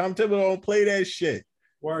Bulls. Tom Thibodeau don't play that shit.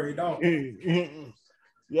 Word, he don't.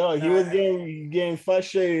 Yo, he was getting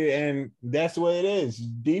frustrated, and that's the way it is.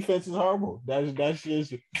 Defense is horrible. That's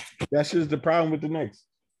just the problem with the Knicks.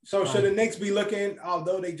 So should the Knicks be looking,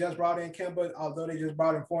 although they just brought in Kemba, although they just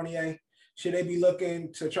brought in Fournier, should they be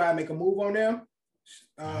looking to try and make a move on them?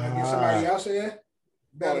 Get somebody else in?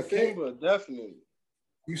 better fit. Kimba, definitely.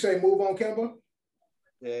 You say move on Kimba?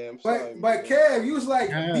 Yeah, I'm sorry. But Kev, you was like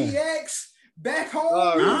DX back home.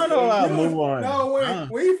 I don't know how to move on. No,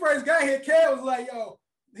 when he first got here, Kev was like, yo,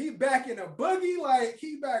 he back in a boogie, like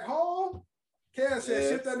he back home. Kev said,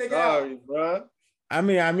 shit that nigga out. Bro. I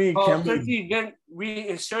mean, Kemba. Since he been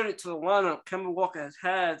reinserted to the lineup, Kemba Walker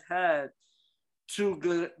has had 2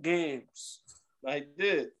 good games. I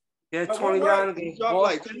did. Yeah, 29 against Boston.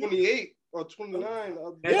 Like 28 or 29.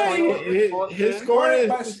 Yeah, his scoring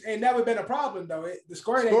ain't never been a problem though. The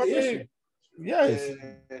scoring ain't the issue. Yes,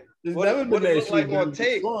 it's never been an issue. Like on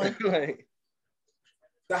tape.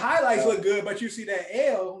 The highlights look good, but you see that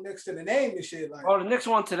L next to the name and shit. Like, the next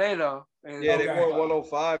one today though. Yeah, they won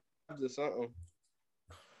 105 or something.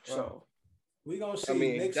 So we gonna see. I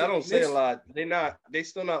mean, Knicks, that don't say a lot. They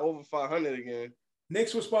still not over 500 again.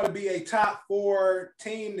 Knicks was supposed to be a top 4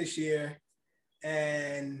 team this year,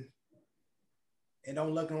 and it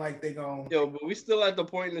don't looking like they gonna. Yo, but we still at the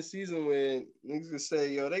point in the season where niggas can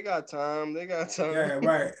say, yo, they got time. Yeah,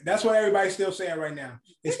 right. That's what everybody's still saying right now.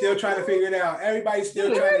 They're still trying to figure it out. Everybody's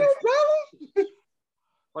still trying to.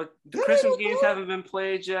 But the Christmas games haven't been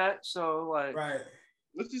played yet, so like. Right.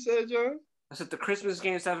 What you said, John? I said the Christmas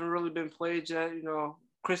games haven't really been played yet. You know,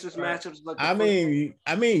 Christmas matchups. Like I mean,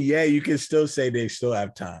 yeah, you can still say they still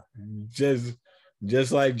have time.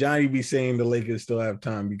 Just like Johnny be saying, the Lakers still have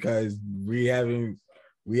time because we haven't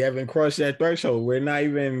crossed that threshold. We're not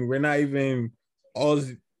even all.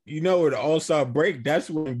 You know, with the All-Star break, that's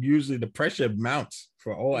when usually the pressure mounts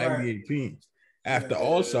for all NBA teams after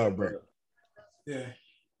All-Star break. Yeah,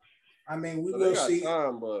 I mean, we will see.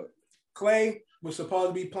 Time, but Clay was supposed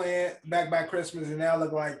to be playing back by Christmas, and now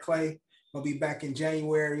look like Clay will be back in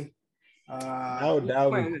January. The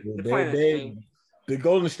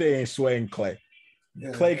Golden State ain't sweating Clay.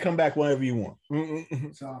 Yeah. Clay, come back whenever you want.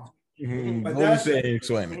 So, but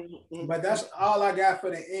that's all I got for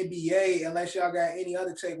the NBA. Unless y'all got any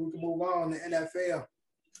other take, we can move on to NFL.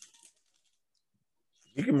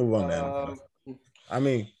 You can move on to NFL. I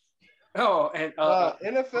mean, and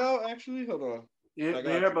NFL actually. Hold on.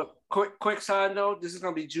 Yeah, but quick side note, this is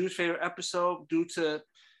gonna be Drew's favorite episode due to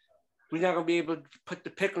we're not gonna be able to put the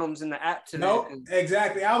pick'ems in the app today. Nope,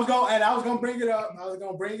 exactly. I was gonna bring it up.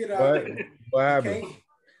 What happened? Okay.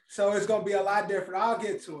 So it's gonna be a lot different. I'll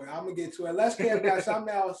get to it. I'm gonna get to it. Let's Kev got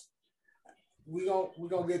something else. We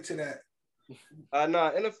gonna get to that.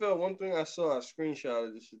 NFL. One thing I saw, I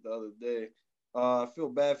screenshotted this shit the other day. I feel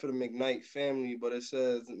bad for the McKnight family, but it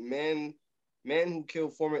says man who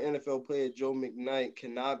killed former NFL player Joe McKnight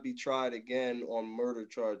cannot be tried again on murder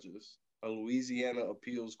charges. A Louisiana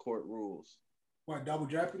appeals court rules. What, double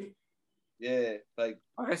jeopardy? Yeah, like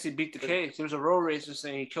I guess he beat the case. There was a road racer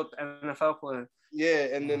saying he killed the NFL player. Yeah,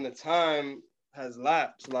 and then the time has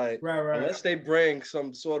lapsed. Like, right. Unless they bring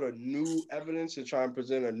some sort of new evidence to try and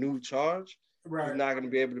present a new charge, he's not going to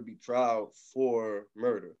be able to be tried for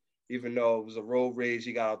murder, even though it was a road rage.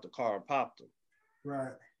 He got out the car and popped him.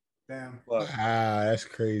 Right. Damn. But, that's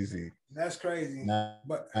crazy. That's crazy.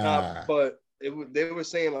 But they were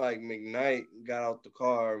saying like McKnight got out the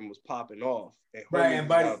car and was popping off. And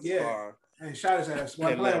buddy, and shot his ass.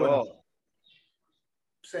 One playing with him.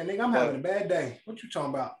 Say, nigga, I'm having a bad day. What you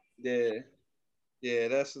talking about? Yeah,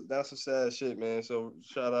 that's a sad shit, man. So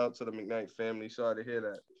shout out to the McKnight family. Sorry to hear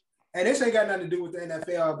that. And this ain't got nothing to do with the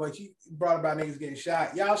NFL, but you brought about niggas getting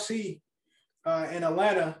shot. Y'all see in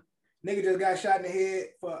Atlanta, nigga just got shot in the head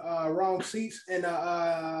for wrong seats in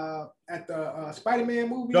at the Spider-Man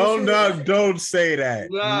movie. Don't say that.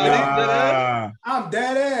 I'm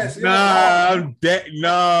dead ass. I'm dead.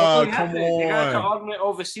 No, come on. They got to argument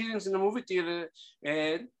over seatings in the movie theater,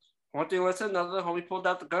 and one thing led to another. Homie pulled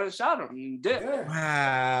out the gun and shot him. He did. Yeah.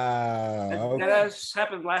 Wow. That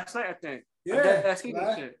happened last night, I think. Yeah,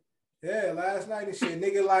 last night and shit.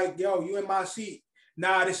 Nigga like, yo, you in my seat.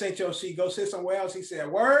 Nah, this ain't your seat. Go sit somewhere else. He said,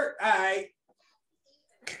 word? All right.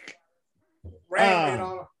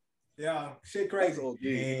 Yeah, shit crazy.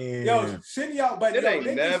 Yo, shit, y'all, but it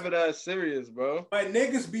ain't never that serious, bro. But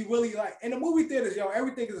niggas be really like, in the movie theaters, yo,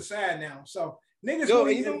 everything is sad now. So niggas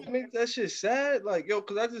really, you know what makes that shit sad? Like, yo,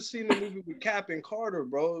 because I just seen the movie with Cap and Carter,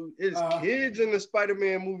 bro. It's kids in the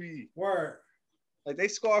Spider-Man movie. Word. Like, they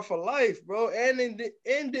scarred for life, bro, and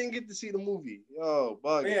didn't get to see the movie. Yo,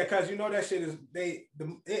 bug. Yeah, because you know that shit is,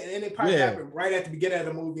 it probably happened right at the beginning of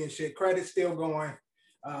the movie and shit. Credits still going.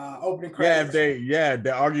 Opening credits.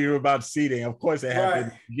 They're arguing about seating. Of course it happened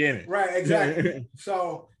at the beginning. Right, exactly.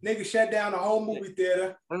 So niggas shut down the whole movie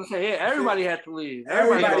theater. I'm saying, everybody had to leave.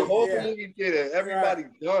 Everybody, the whole movie theater, everybody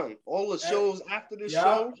done. All the shows after the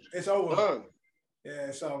show, it's over. Done.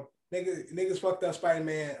 Yeah, so niggas fucked up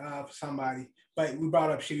Spider-Man for somebody. but we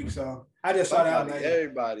brought up Chiefs, so I just saw that. Like,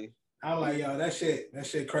 everybody. I'm like, yo, that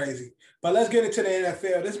shit crazy. But let's get into the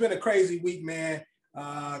NFL. This has been a crazy week, man.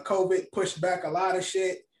 COVID pushed back a lot of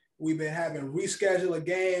shit. We've been having reschedule of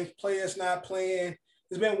games, players not playing.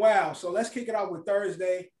 It's been wild. So let's kick it off with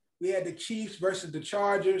Thursday. We had the Chiefs versus the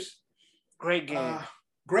Chargers. Great game.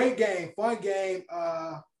 Great game, fun game.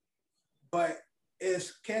 But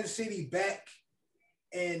is Kansas City back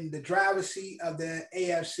in the driver's seat of the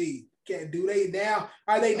AFC?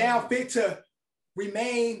 Are they now fit to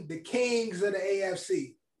remain the kings of the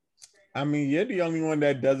AFC? I mean, you're the only one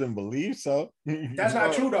that doesn't believe so. That's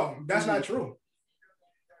not true, though. That's not true.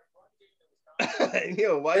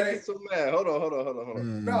 Yo, why you get so mad? Hold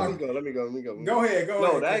on. No, let me go. Go ahead.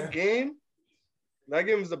 That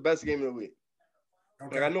game is the best game of the week.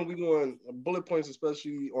 Okay. Like, I know we doing bullet points,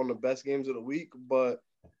 especially on the best games of the week, but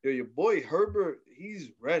your boy Herbert, he's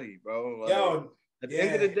ready, bro. Like, at the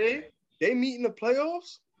end of the day, they meet in the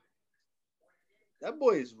playoffs. That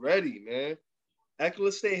boy is ready, man.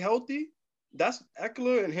 Eckler stay healthy. That's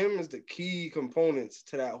Eckler and him is the key components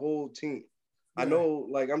to that whole team. Yeah. I know,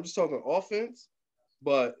 like, I'm just talking offense,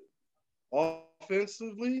 but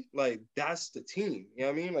offensively, like, that's the team. You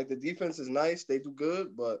know what I mean? Like, the defense is nice. They do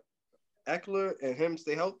good, but Eckler and him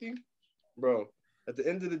stay healthy, bro. At the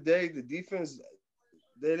end of the day, the defense,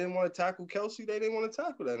 they didn't want to tackle Kelsey. They didn't want to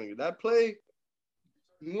tackle that nigga. That play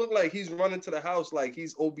looked like he's running to the house like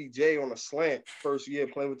he's OBJ on a slant first year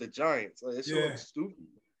playing with the Giants. Like, it's so stupid.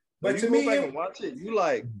 But you to go me, back and watch it, you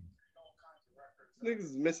like,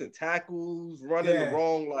 niggas missing tackles, running the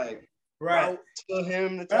wrong route to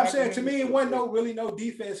him. But I'm saying, to me, it wasn't no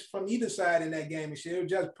defense from either side in that game and shit. It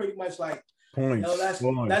was just pretty much like, points. Let's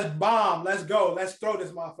bomb. Let's go. Let's throw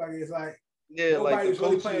this motherfucker. It's like, like the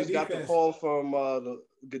coach really got the call from the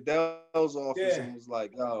Goodell's office and was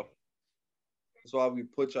like, "Yo, that's why we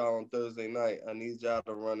put y'all on Thursday night. I need y'all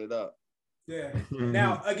to run it up." Yeah.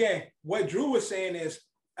 Now, again, what Drew was saying is,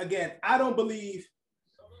 again, I don't believe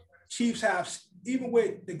Chiefs have, even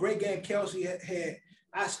with the great game Kelsey had,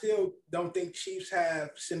 I still don't think Chiefs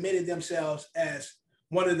have submitted themselves as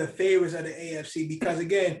one of the favorites of the AFC because,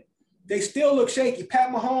 again, they still look shaky.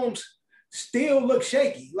 Pat Mahomes still looks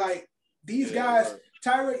shaky. Like, these guys,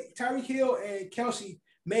 Tyreek Hill and Kelsey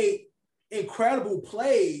made incredible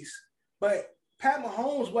plays, but Pat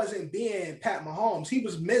Mahomes wasn't being Pat Mahomes. He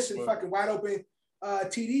was missing fucking wide open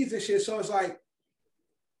TDs and shit. So it's like,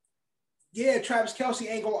 Travis Kelsey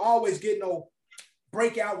ain't gonna always get no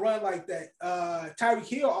breakout run like that. Tyreek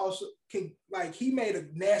Hill also can, like, he made a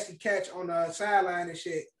nasty catch on the sideline and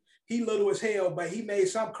shit. He little as hell, but he made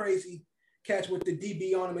some crazy catch with the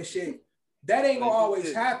DB on him and shit. That ain't gonna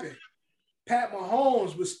always happen. Pat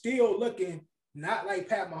Mahomes was still looking not like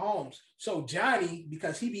Pat Mahomes. So Johnny,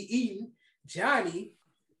 because he be eating, Johnny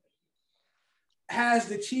has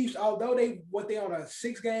the Chiefs, although they on a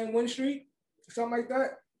 6-game win streak, something like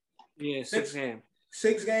that. Yeah, 6-game.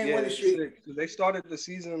 6-game winning streak. They started the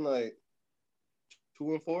season like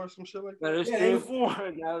 2-4 or some shit like that. No, it's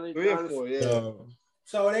 3-4. Now they 3-4, yeah.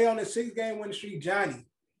 So they on a 6-game winning streak. Johnny,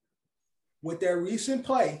 with their recent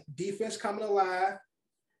play, defense coming alive,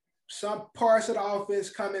 some parts of the offense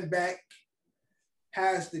coming back,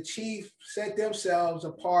 has the Chiefs set themselves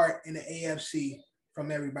apart in the AFC from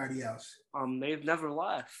everybody else? They've never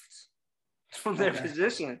left from their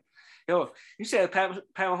position. Yo, you said Pat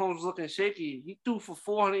Mahomes was looking shaky. He threw for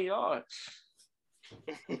 400 yards.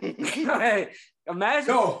 Hey, imagine.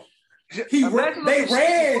 No, they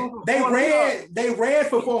ran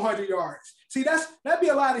for 400 yards. See, that'd be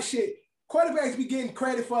a lot of shit. Quarterbacks be getting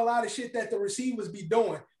credit for a lot of shit that the receivers be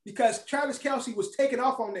doing because Travis Kelsey was taking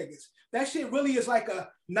off on niggas. That shit really is like a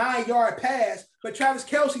 9-yard pass, but Travis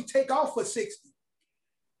Kelsey take off for 60.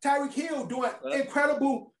 Tyreek Hill doing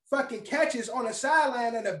incredible fucking catches on the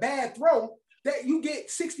sideline and a bad throw that you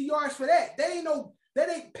get 60 yards for that. That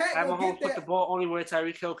ain't Pat gonna get that. Put the ball only where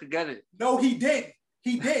Tyreek Hill could get it. No, he didn't.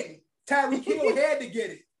 Tyreek Hill had to get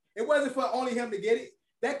it. It wasn't for only him to get it.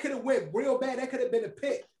 That could have went real bad. That could have been a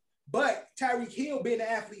pick. But Tyreek Hill, being the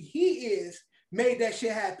athlete he is, made that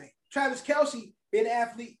shit happen. Travis Kelsey, being the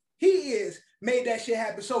athlete he is, made that shit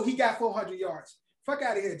happen. So he got 400 yards. Fuck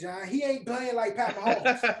out of here, John. He ain't playing like Pat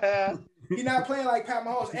Mahomes. He's not playing like Pat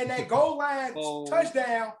Mahomes. And that goal line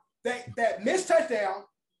touchdown, that missed touchdown,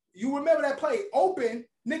 you remember that play? Open,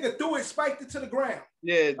 nigga threw it, spiked it to the ground.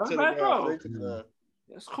 Yeah, to the ground.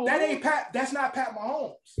 That's cool. That ain't Pat. That's not Pat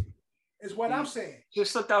Mahomes. Is what I'm saying.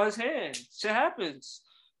 Just slipped out his hand. Shit happens.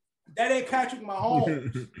 That ain't Patrick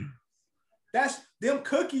Mahomes. That's them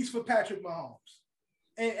cookies for Patrick Mahomes.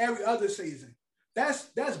 And every other season. That's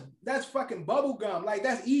fucking bubble gum. Like,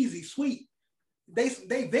 that's easy, sweet. they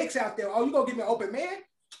Vicks out there. Oh, you gonna give me an open man?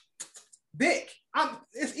 Vic,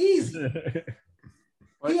 it's easy.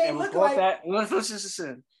 He ain't looking like that.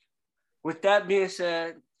 Listen. With that being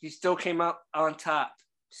said, he still came out on top.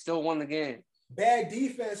 Still won the game. Bad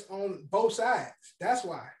defense on both sides. That's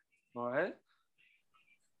why. All right.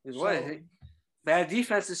 Bad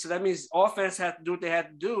defenses, so that means offense had to do what they had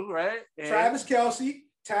to do, right? And Travis Kelce,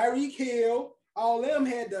 Tyreek Hill, all them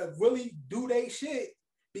had to really do their shit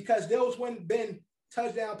because those wouldn't been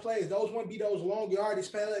touchdown plays. Those wouldn't be those long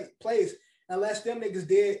yardage plays unless them niggas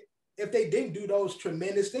did, if they didn't do those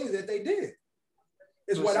tremendous things that they did.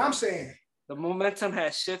 Is what I'm saying. The momentum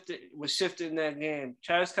was shifted in that game.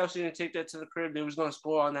 Travis Kelce didn't take that to the crib. They was going to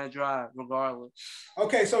score on that drive regardless.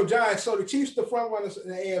 Okay, so John, the Chiefs the front runners in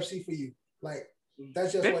the AFC for you. Like,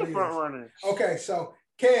 that's just what it is. Front runners. Okay, so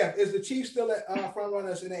Kev, is the Chiefs still front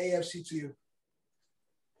runners in the AFC to you?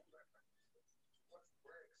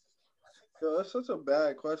 Yo, that's such a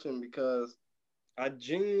bad question because I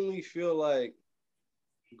genuinely feel like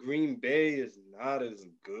Green Bay is not as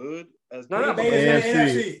good as Green Bay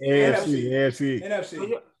is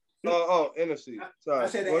AFC. Oh, NFC. Sorry. I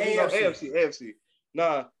said the AFC. AFC.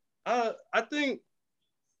 Nah, I think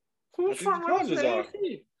the Chargers are.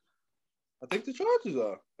 I think the Chargers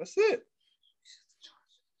are. That's it.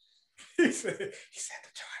 He said the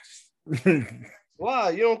Chargers. Why?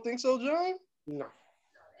 You don't think so, John? No.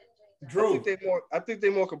 Drew. I think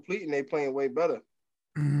they're more complete and they playing way better.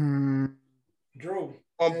 Drew.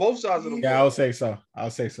 On both sides of the ball. Yeah, I'll say so.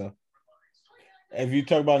 If you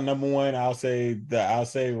talk about number one, I'll say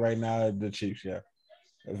right now the Chiefs. Yeah.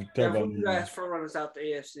 If you talk about who guys front runners out the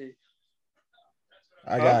AFC?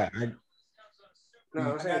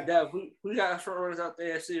 I'm saying Dev. Who got front runners out the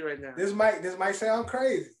AFC right now? This might sound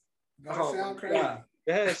crazy.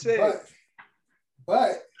 Yeah, say it.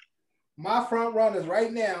 But my front runners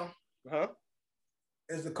right now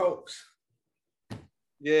is the Colts.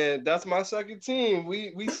 Yeah, that's my second team.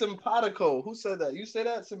 We simpatico. Who said that? You said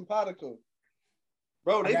that? Simpatico.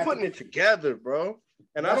 Bro, they putting it together, bro.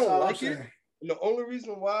 And I don't like it. And the only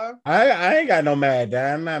reason why I ain't got no mad,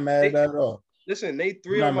 Dad. I'm not mad at all. Listen, they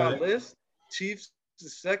three on my list. Chiefs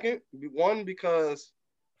is second. One, because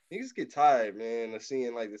niggas get tired, man, of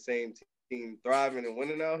seeing like the same team thriving and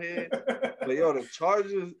winning out here. But yo, the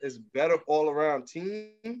Chargers is better all around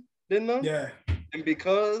team than them. Yeah. And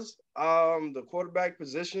because the quarterback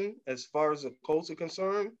position, as far as the Colts are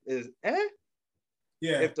concerned, is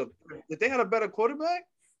Yeah. If they had a better quarterback,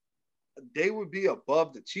 they would be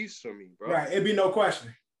above the Chiefs for me, bro. Right. It'd be no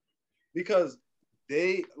question. Because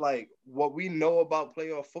they, like, what we know about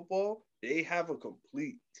playoff football, they have a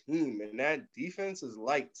complete team, and that defense is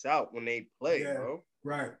lights out when they play, bro.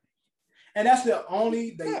 Right. And that's the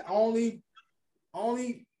only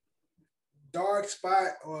dark spot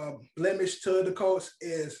or blemish to the Colts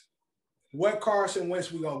is what Carson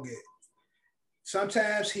Wentz we gonna get.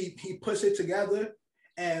 Sometimes he puts it together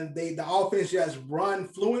and the offense just run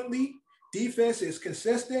fluently. Defense is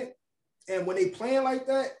consistent. And when they playing like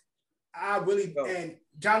that, and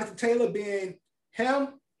Jonathan Taylor being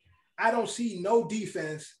him, I don't see no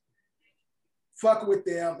defense fucking with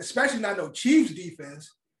them, especially not no Chiefs defense.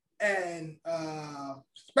 And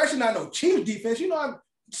especially not no Chiefs defense. You know,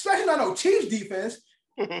 especially not no Chiefs defense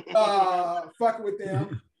fucking with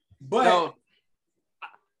them. But no,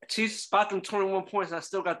 Chiefs spot them 21 points, and I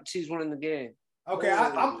still got the Chiefs winning the game. Okay,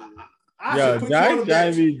 Johnny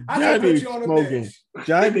be smoking.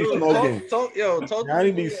 Johnny be smoking.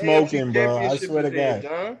 Johnny be smoking, bro. I swear to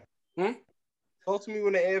God. Talk to me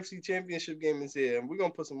when the AFC Championship game is here, and we're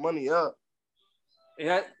gonna put some money up.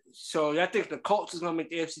 Yeah, so I think the Colts is gonna make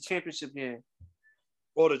the AFC Championship game.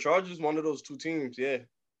 Well, the Chargers, one of those two teams, yeah.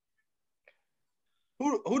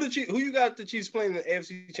 Who you got the Chiefs playing in the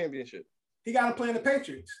AFC Championship? He got to play in the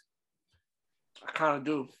Patriots. I kind of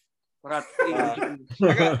do. I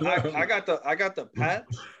got the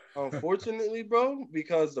Pats, unfortunately, bro,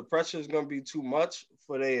 because the pressure is gonna be too much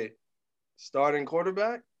for their starting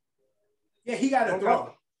quarterback. Yeah, he got to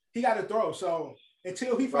throw. He got to throw. So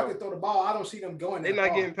until he fucking throw the ball, I don't see them going. They're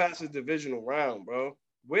not getting past the divisional round, bro.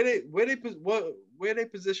 Where they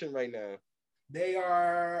positioned right now? They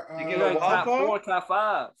are top 4, top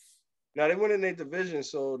 5. Now they win in their division,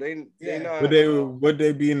 so they not. Would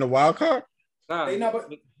they be in the wild card? They not,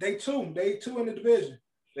 but they two in the division.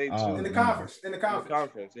 They two in the conference. In the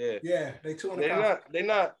conference, yeah. Yeah, they two in the conference.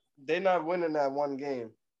 They're not winning that one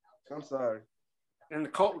game. I'm sorry. And the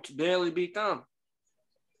Colts barely beat them.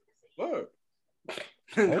 What?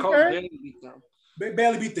 The Colts barely beat them. They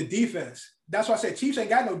barely beat the defense. That's why I said Chiefs ain't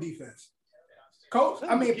got no defense. Colts,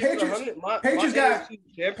 I mean Patriots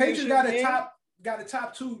got a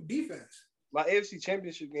top 2 defense. my AFC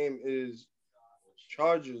Championship game is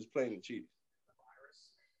Chargers playing the Chiefs.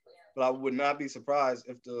 But I would not be surprised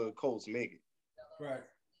if the Colts make it. Right.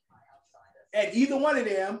 And either one of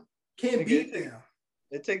them can beat them.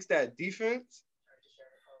 It takes that defense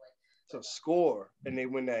to score and they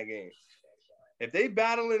win that game. If they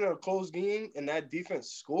battle in a close game and that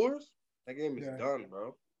defense scores, that game is done,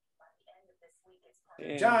 bro.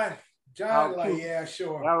 John, like, yeah,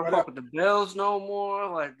 sure. I don't fuck with the Bills no more.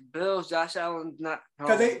 Like the Bills, Josh Allen not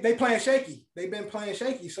because they playing shaky. They've been playing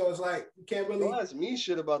shaky, so it's like you can't really. Don't ask me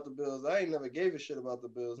shit about the Bills. I ain't never gave a shit about the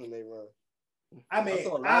Bills when they run. I mean, I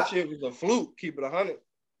thought last year was a fluke. Keep it 100.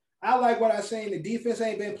 I like what I seen. The defense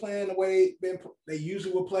ain't been playing the way they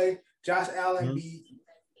usually would play. Josh Allen be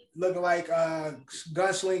looking like a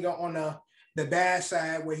gunslinger on the bad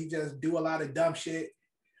side where he just do a lot of dumb shit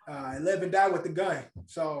and live and die with the gun.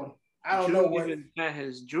 So I don't know what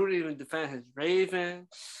Drew even defend his Ravens.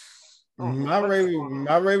 My Ravens.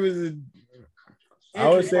 I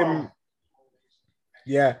would say,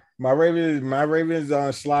 my Ravens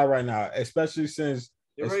on slide right now, especially since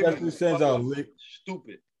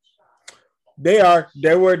stupid. They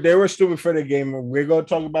were stupid for the game. We're gonna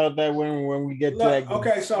talk about that when we get to that game.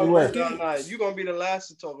 Okay, so you're gonna be the last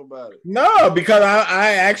to talk about it. No, because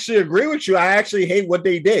I actually agree with you. I actually hate what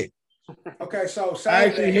they did. Okay, so Saturday, I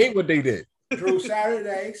actually hate what they did. Drew,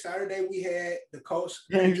 Saturday we had the Colts.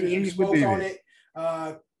 We spoke on it.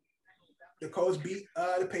 The Colts beat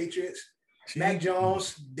the Patriots. Mac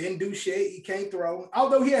Jones didn't do shit. He can't throw.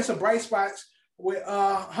 Although he had some bright spots with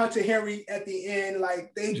Hunter Henry at the end.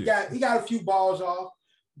 Like he got a few balls off,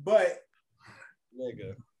 but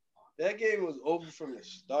nigga, that game was over from the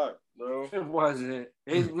start, bro. It wasn't.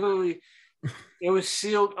 It literally it was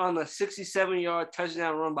sealed on a 67-yard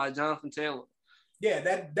touchdown run by Jonathan Taylor. Yeah,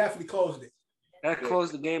 that definitely closed it. That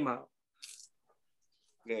closed the game out.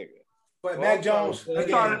 Nigga. But Mac Jones,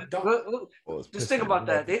 again, just think about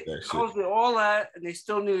that. They closed it all out, and they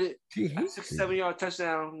still needed a 67-yard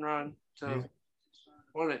touchdown run to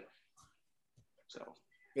win it. So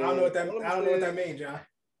I don't know what that means, John.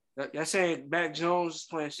 You're saying Mac Jones is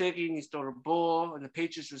playing shaky and he's throwing the ball, and the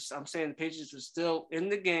Patriots was still in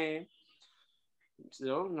the game.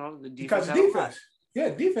 Still, the defense. Because defense. Yeah,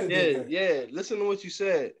 defense. Yeah. Listen to what you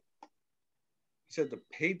said. You said the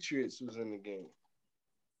Patriots was in the game.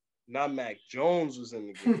 Not Mac Jones was in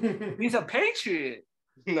the game. He's a Patriot.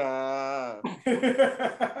 Nah.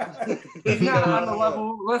 He's not on the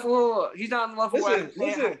level. He's not on the level.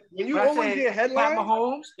 Listen. When you always get headlines,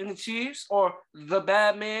 Mahomes and the Chiefs, or the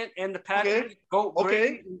bad man and the Packers.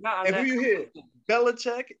 Okay. And who you hear?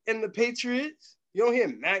 Belichick and the Patriots. You don't hear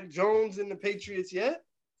Mac Jones and the Patriots yet?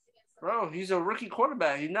 Bro, he's a rookie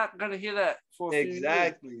quarterback. You're not gonna hear that for a few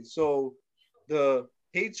years. So the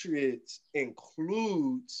Patriots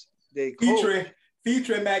includes they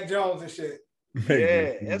featuring Mac Jones and shit.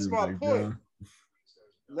 Yeah, that's my point.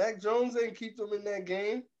 Mac Jones ain't keep them in that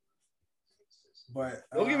game. But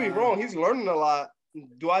don't get me wrong, he's learning a lot.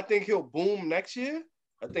 Do I think he'll boom next year?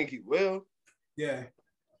 I think he will. Yeah.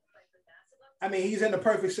 I mean, he's in the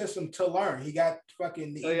perfect system to learn. He got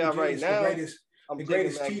fucking the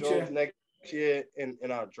greatest teacher next year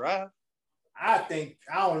in our draft. I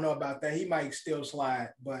don't know about that. He might still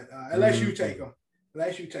slide, but unless you take him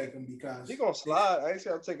because he's gonna slide. I ain't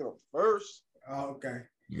say I'm taking him first. Oh, okay.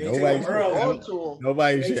 Nobody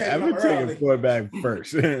should ever take a quarterback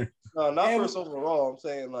first. No, not first overall. I'm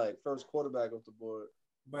saying like first quarterback off the board.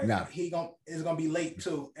 But it's gonna be late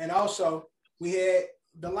too. And also we had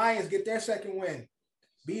the Lions get their second win,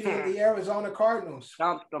 beating the Arizona Cardinals.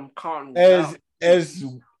 Stop them Cardinals. As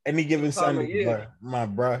any given Sunday, my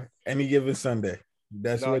bro. Any given Sunday.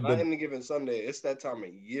 That's what not any given Sunday. It's that time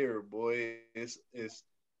of year, boy. It's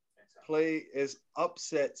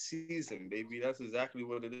upset season, baby. That's exactly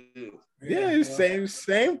what it is. Yeah, same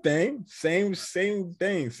thing. Same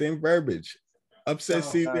verbiage. Upset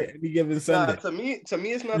season, any given Sunday. To me,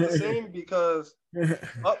 it's not the same because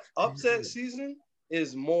upset season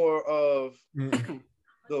is more of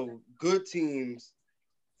the good teams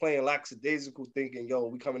playing lackadaisical, thinking, "Yo,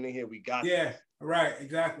 we coming in here, we got." Yeah, right,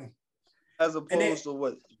 exactly. As opposed to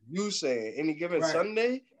what you saying, any given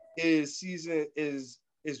Sunday is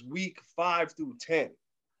week 5 through 10.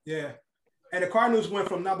 Yeah, and the Cardinals went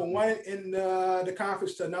from number 1 in the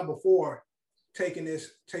conference to number 4, taking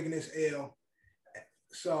this L.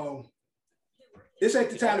 So this ain't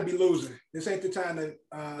the time to be losing. This ain't the time to.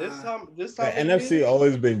 This time. The NFC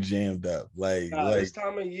always been jammed up. Like this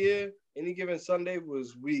time of year, any given Sunday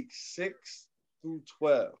was week 6 through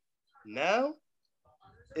 12. Now,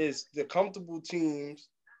 it's the comfortable teams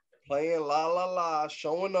playing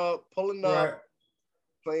showing up, pulling up,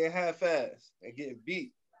 playing half-ass and getting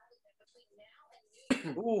beat.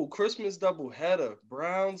 Ooh, Christmas doubleheader.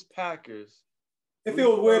 Browns, Packers. It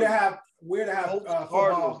feels weird to have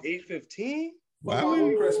Cardinals 8:15. Football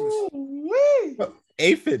on Christmas.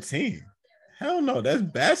 8:15. Hell no, that's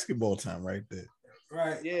basketball time right there.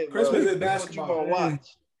 Right. Yeah, Christmas is basketball. What you gonna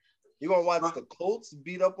watch? You gonna watch the Colts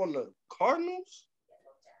beat up on the Cardinals?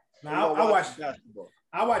 Now I watch basketball.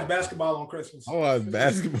 I watch basketball on Christmas. I watch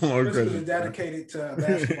basketball on Christmas. Is dedicated to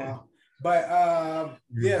basketball. But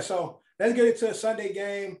yeah, so let's get into a Sunday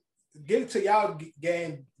game. Get into y'all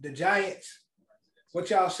game, the Giants. What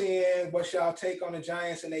y'all seeing? What's y'all take on the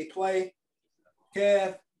Giants and they play?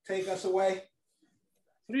 Kev, take us away.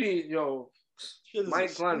 Yo,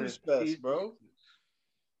 Mike Glennon, best, bro.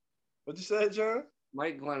 What you said, John?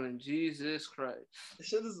 Mike Glennon, Jesus Christ. This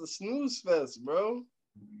shit is a snooze fest, bro.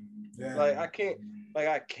 Yeah. Like I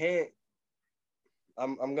can't.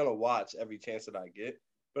 I'm gonna watch every chance that I get,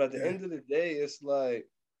 but at the end of the day, it's like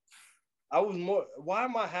why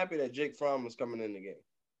am I happy that Jake Fromm is coming in the game?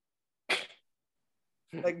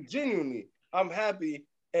 Like genuinely, I'm happy,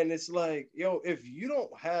 and it's like, yo, if you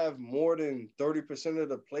don't have more than 30% of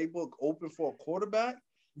the playbook open for a quarterback,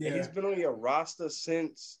 and he's been on your roster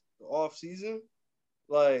since the offseason,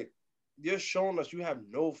 like you're showing us you have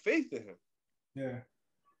no faith in him. Yeah.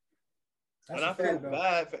 And I feel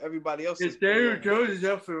bad for everybody else. If Daniel Jones is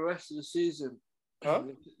out for the rest of the season,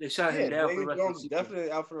 they shot him down for the rest of the season.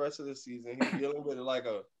 Definitely out for the rest of the season. He's dealing with like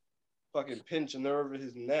a fucking pinch nerve in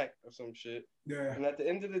his neck or some shit. Yeah. And at the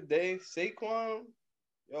end of the day, Saquon,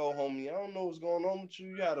 yo, homie, I don't know what's going on with you.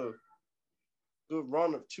 You had a good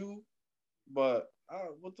run of 2, but I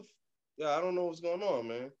don't know what's going on,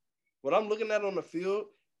 man. What I'm looking at on the field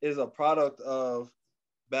is a product of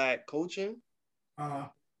bad coaching.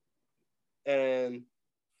 And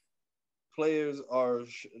players are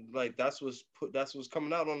like that's what's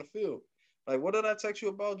coming out on the field. Like, what did I text you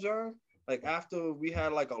about, John? Like after we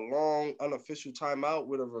had like a long unofficial timeout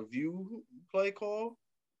with a review play call,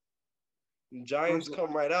 the Giants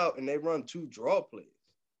come right out and they run 2 draw plays.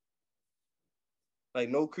 Like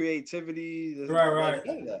no creativity, right.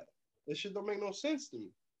 None of that. This shit don't make no sense to me.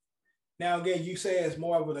 Now again, you say it's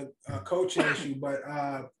more of a coaching issue, but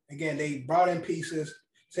again, they brought in pieces.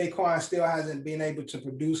 Saquon still hasn't been able to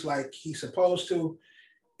produce like he's supposed to.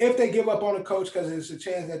 If they give up on the coach, because there's a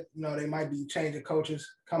chance that they might be changing coaches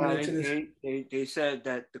coming into this. They said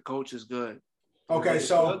that the coach is good. Okay,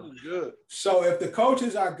 so if the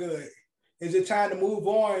coaches are good, is it time to move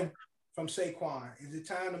on from Saquon? Is it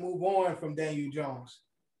time to move on from Daniel Jones?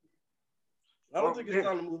 I don't think it's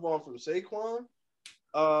time to move on from Saquon.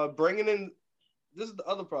 Bringing in, this is the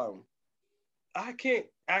other problem. I can't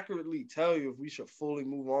accurately tell you if we should fully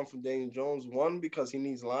move on from Daniel Jones. 1, because he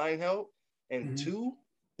needs line help, and 2,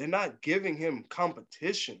 they're not giving him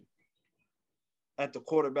competition at the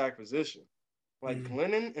quarterback position. Like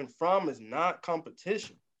Glennon and Fromm is not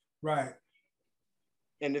competition. Right.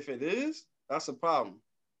 And if it is, that's a problem.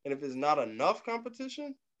 And if it's not enough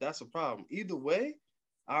competition, that's a problem. Either way,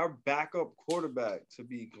 our backup quarterback to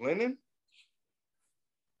be Glennon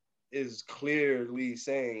is clearly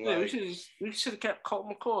saying, like, we should have kept Colt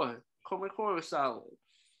McCoy. Colt McCoy was solid.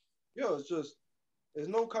 Yo, it's just there's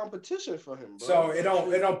no competition for him, bro. So it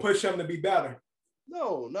don't push him to be better.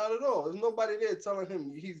 No, not at all. There's nobody there telling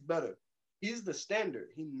him he's better. He's the standard.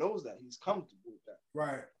 He knows that. He's comfortable with that.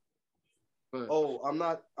 Right. But, oh, I'm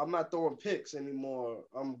not throwing picks anymore.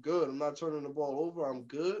 I'm good. I'm not turning the ball over. I'm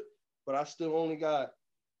good. But I still only got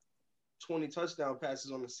 20 touchdown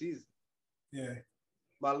passes on the season. Yeah.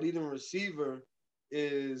 My leading receiver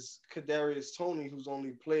is Kadarius Toney, who's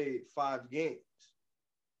only played 5 games.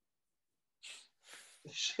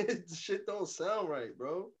 Shit don't sound right,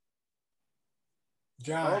 bro.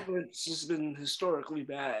 John. It's just been historically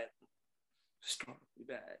bad. Historically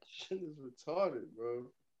bad. Shit is retarded, bro.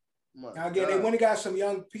 Now again, they went and got some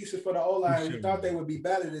young pieces for the O-line. We thought they would be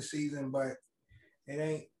better this season, but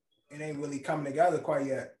it ain't really coming together quite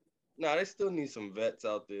yet. Nah, they still need some vets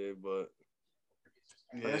out there, but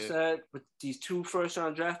yeah. Like I said, with these 2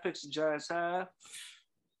 first-round draft picks the Giants have,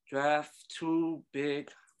 draft 2 big,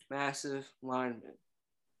 massive linemen.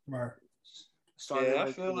 Right. Yeah,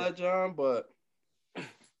 I feel that, John, but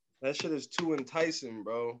that shit is too enticing,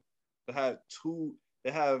 bro. They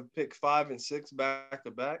have pick 5 and 6 back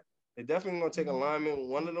to back. They're definitely gonna take a lineman with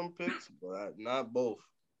one of them picks, but not both.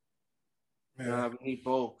 Yeah, we need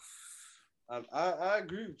both. I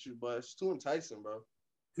agree with you, but it's too enticing, bro.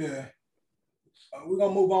 Yeah. We're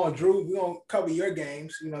gonna move on, Drew. We're gonna cover your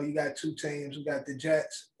games. You know, you got two teams. We got the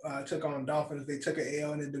Jets took on Dolphins. They took an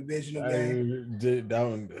L in the divisional game. The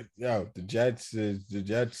Jets is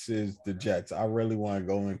the Jets. I really want to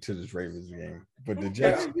go into this Ravens game, but the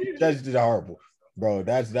Jets did horrible, bro.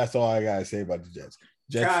 That's all I gotta say about the Jets.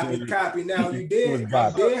 Copy. Now you did.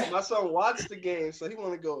 My son watched the game, so he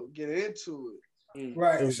want to go get into it.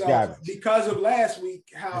 Right. So because of last week,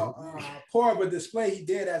 how poor of a display he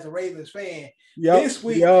did as a Ravens fan. This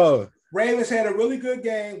week, Ravens had a really good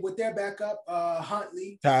game with their backup,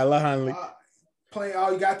 Huntley. Tyler Huntley. Playing.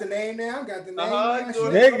 Oh, you got the name now? Got the name now?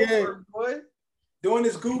 Doing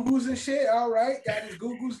his goo-goos and shit. All right. Got his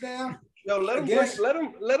goo-goos down. Yo, let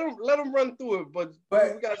him run through it, but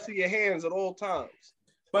we gotta see your hands at all times.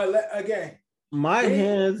 But again, my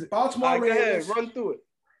hands. Baltimore Ravens. Run through it.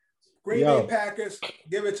 Green Bay Packers,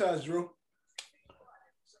 give it to us, Drew.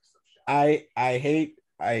 I hate.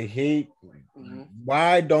 Mm-hmm.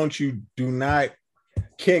 Why don't you do not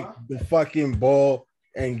kick the fucking ball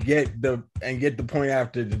and get the point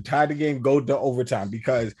after to tie the game, go to overtime?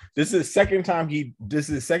 Because this is the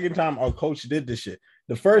second time our coach did this shit.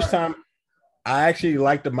 The first time I actually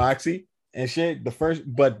liked the moxie and shit.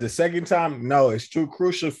 But the second time, no, it's too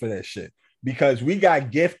crucial for that shit because we got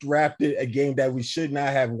gift wrapped a game that we should not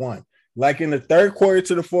have won. Like in the third quarter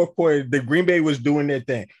to the fourth quarter, the Green Bay was doing their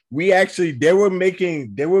thing. They were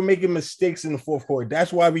making mistakes in the fourth quarter.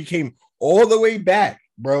 That's why we came all the way back,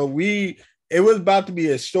 bro. It was about to be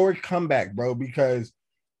a historic comeback, bro, because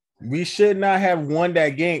we should not have won that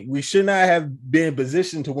game. We should not have been in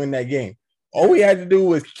position to win that game. All we had to do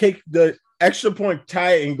was kick the extra point,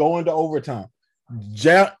 tie it, and go into overtime.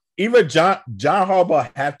 John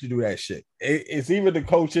Harbaugh have to do that shit. It's either the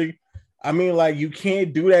coaching. I mean, like, you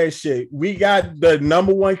can't do that shit. We got the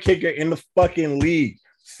number one kicker in the fucking league.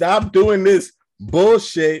 Stop doing this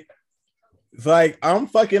bullshit. It's like, I'm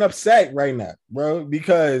fucking upset right now, bro,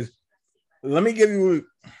 because let me give you.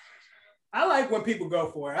 I like when people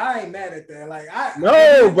go for it. I ain't mad at that.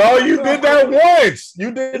 Bro, you did that once.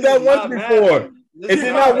 You did that once before. It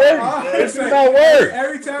did not work. It did not work.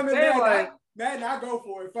 Every time it's Madden, I go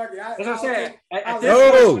for it. Fuck it. That's what I'm saying.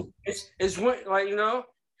 It's when, like, you know.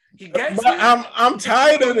 I'm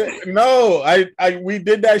tired of it. No, we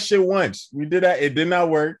did that shit once. We did that. It did not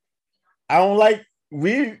work. I don't like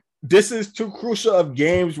this is too crucial of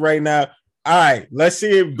games right now. All right, let's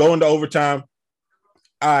see it go into overtime.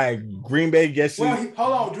 All right, Green Bay gets it. Well,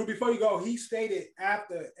 hold on, Drew, before you go, he stated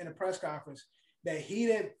in a press conference that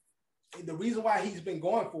the reason why he's been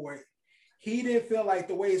going for it, he didn't feel like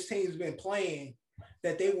the way his team's been playing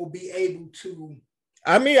that they will be able to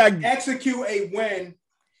execute a win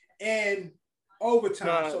in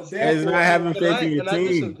overtime. So it's not having faith in your team. I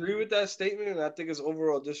disagree with that statement, and I think it's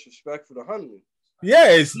overall disrespectful to Huntley. Yeah,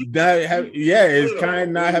 it's kind of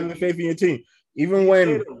not having faith in your team. Even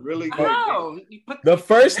when really good the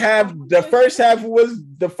first half it was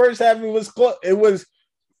close. It was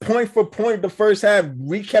point for point. The first half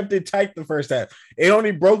we kept it tight. The first half it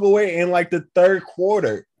only broke away in like the third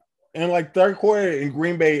quarter. In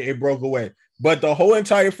Green Bay it broke away. But the whole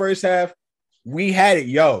entire first half we had it.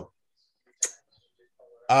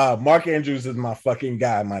 Mark Andrews is my fucking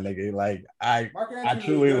guy, my nigga. Like I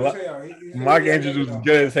truly love Mark Andrews was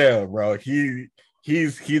good as hell, bro. He's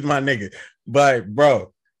my nigga. But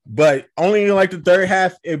only in like the third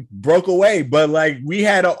half it broke away. But like we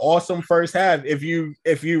had an awesome first half. If you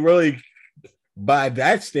really by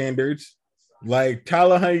that standards, like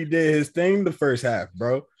Tyler Huntley did his thing the first half,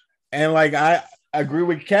 bro. And like I agree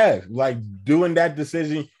with Kev. Like doing that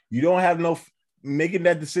decision, you don't have making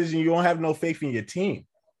that decision, you don't have no faith in your team.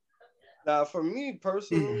 Now, for me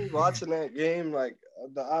personally, watching that game, like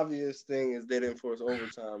the obvious thing is they didn't force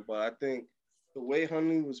overtime, but I think the way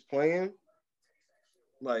Huntley was playing,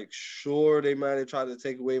 like, sure, they might have tried to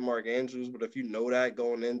take away Mark Andrews, but if you know that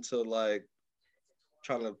going into like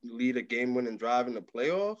trying to lead a game-winning drive in the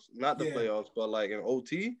playoffs, not the playoffs, but like in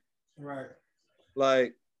OT, right?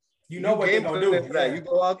 Like, you know what they're gonna do. You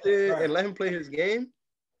go out there and let him play his game,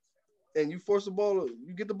 and you force the ball,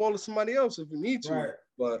 you get the ball to somebody else if you need to, right?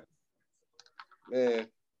 But man,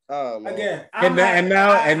 I don't know. Again,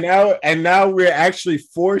 and now we're actually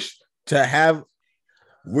forced to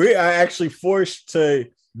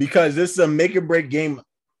because this is a make or break game.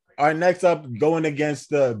 Our next up going against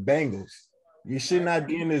the Bengals. You should not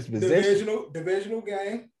be in this position. Divisional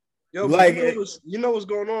game. Yo, like you know what's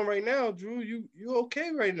going on right now, Drew. You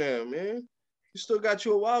okay right now, man? You still got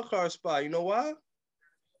you a wild card spot. You know why?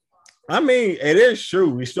 I mean, it is true.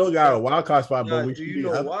 We still got a wild card spot, but do you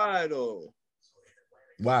know why though?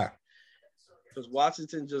 Why? Because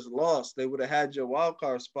Washington just lost. They would have had your wild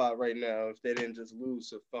card spot right now if they didn't just lose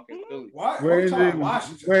to fucking Philly. What? Why are you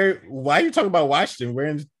talking about Washington? We're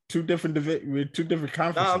in two different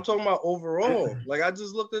conferences. Nah, I'm talking about overall. Like I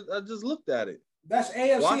just looked at it. That's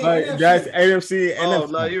AFC. That's AFC. Oh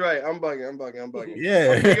no, you're right. I'm bugging.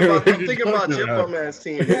 Yeah, I'm thinking about your bum ass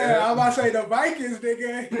team. Yeah, I'm about to say the Vikings,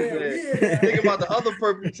 nigga. Yeah. Thinking about the other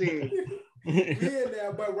purple team.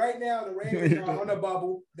 Yeah, but right now the Ravens are on the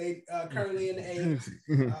bubble. They currently in the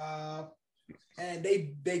 8th, and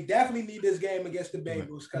they definitely need this game against the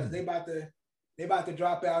Bengals because they about to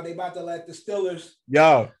drop out. They about to let the Steelers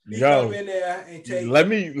come in there and take. Let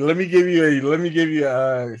me give you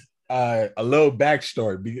a little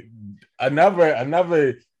backstory.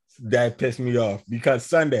 Another that pissed me off because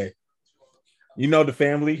Sunday, the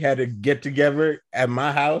family had to get together at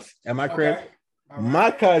my house, at my crib. Right.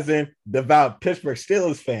 My cousin, devout Pittsburgh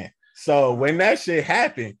Steelers fan. So when that shit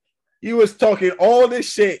happened, he was talking all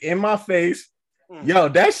this shit in my face. Yo,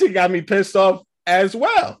 that shit got me pissed off as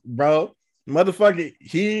well, bro. Motherfucker,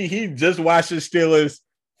 he just watched the Steelers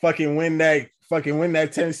fucking win that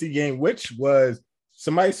Tennessee game, which was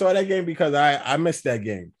somebody saw that game because I missed that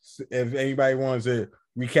game. If anybody wants to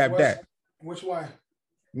recap that. Which one?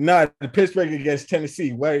 Not the Pittsburgh against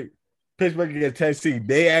Tennessee. Wait. Pittsburgh against Tennessee.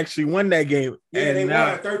 They actually won that game. Yeah, and they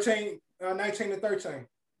won 19-13.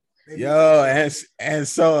 Yo, and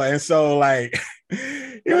so like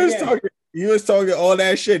he was talking all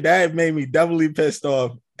that shit. That made me doubly pissed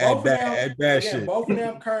off at that shit. Both of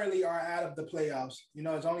them currently are out of the playoffs.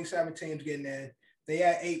 It's only 7 teams getting in. They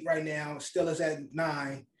at 8 right now. Steelers at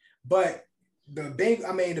 9. But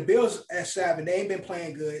the Bills at 7. They ain't been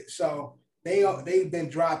playing good, so they've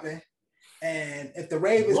been dropping. And if the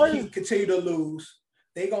Ravens continue to lose,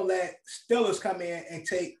 they're gonna let Steelers come in and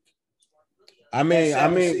take.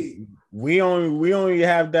 We only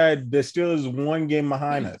have that the Steelers 1 game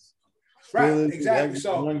behind us. Right, exactly.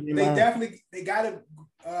 So they gotta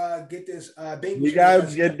get this Bengals. We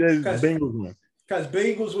gotta get this Bengals one. Because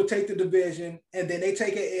Bengals will take the division, and then they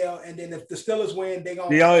take an L, and then if the Steelers win, they gonna.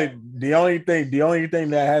 The only thing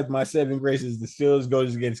that has my saving grace is the Steelers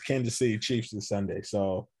goes against Kansas City Chiefs this Sunday.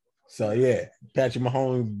 So yeah, Patrick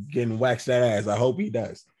Mahomes getting waxed that ass. I hope he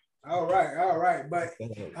does. All right. But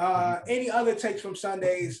any other takes from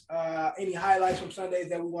Sundays? Any highlights from Sundays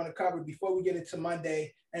that we want to cover before we get into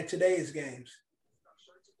Monday and today's games?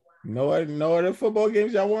 No other football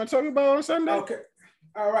games y'all want to talk about on Sunday? Okay.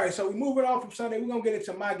 All right. So we're moving on from Sunday. We're gonna get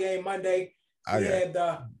into my game Monday. We had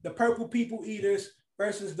the Purple People Eaters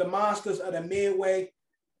versus the Monsters of the Midway.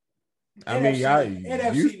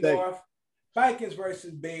 NFC North. Vikings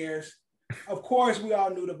versus Bears. Of course, we all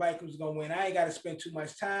knew the Vikings was going to win. I ain't got to spend too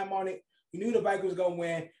much time on it. We knew the Vikings was going to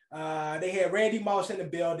win. They had Randy Moss in the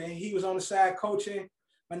building. He was on the side coaching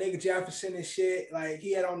my nigga Jefferson and shit. Like,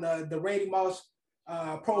 he had on the Randy Moss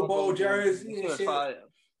Pro Bowl jersey and shit.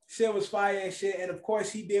 Shit was fire and shit. And, of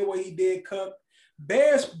course, he did what he did, cook.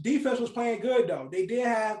 Bears defense was playing good, though. They did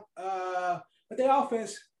have but their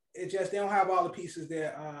offense, they don't have all the pieces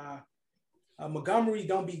there. Montgomery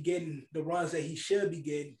don't be getting the runs that he should be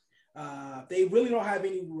getting. They really don't have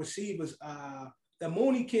any receivers. The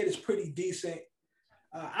Mooney kid is pretty decent.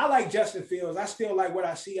 I like Justin Fields. I still like what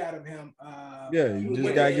I see out of him. You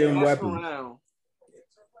just got to give him weapons.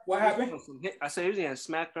 What happened? I said he was getting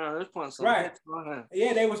smacked around this point. Right.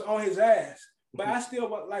 Yeah, they was on his ass. But I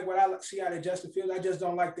still like what I see out of Justin Fields. I just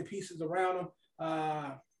don't like the pieces around him.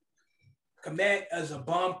 Komet as a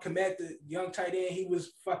bum. Komet, the young tight end, he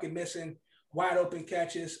was fucking missing wide open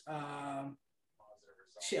catches. All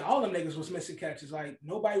them niggas was missing catches. Like,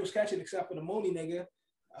 nobody was catching except for the Mooney nigga.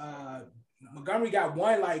 Montgomery got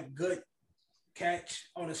one, like, good catch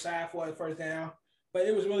on the side for the first down. But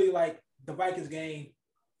it was really, like, the Vikings game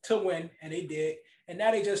to win, and they did. And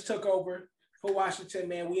now they just took over for Washington,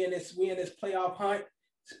 man. We in this playoff hunt.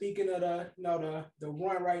 Speaking of the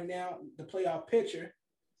run right now, the playoff picture,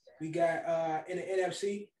 we got in the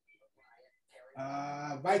NFC,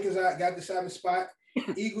 Vikings got the 7th spot.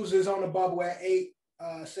 Eagles is on the bubble at 8.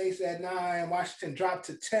 Saints at 9. Washington dropped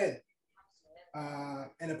to 10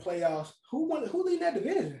 in the playoffs. Who lead that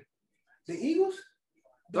division? The Eagles?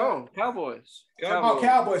 No, Cowboys.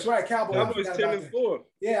 Cowboys, right. Cowboys 10-4.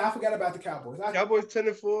 Yeah, I forgot about the Cowboys. Cowboys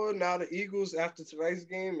 10-4. Now the Eagles after tonight's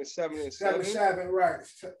game is 7-7.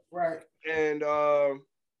 7-7, right. And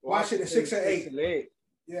Washington 6-8.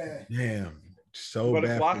 Yeah. Damn. So but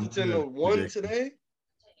bad. If Washington won today,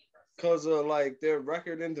 because of like their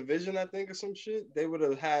record in division, I think, or some shit, they would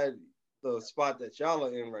have had the spot that y'all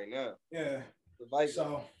are in right now. Yeah. The Vikings.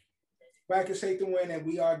 So Vikings take the win, and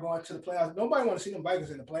we are going to the playoffs. Nobody want to see them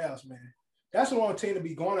Vikings in the playoffs, man. That's the wrong team to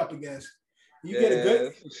be going up against. You get a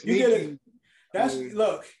good. You get a. That's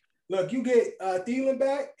look. You get Thielen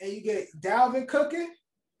back, and you get Dalvin cooking.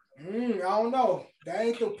 I don't know. That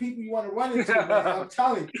ain't the people you want to run into, man. I'm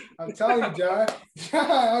telling you,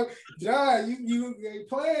 John, you ain't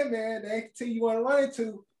playing, man. They ain't the team you want to run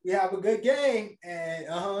into. We have a good game, and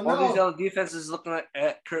all these other defenses looking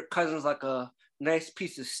at Kirk Cousins like a nice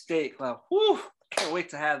piece of steak. Like, whew, can't wait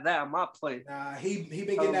to have that on my plate. Nah, he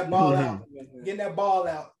been getting that ball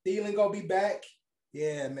out, Thielen gonna be back.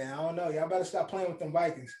 Yeah, man. I don't know. Y'all better stop playing with them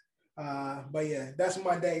Vikings. But yeah, that's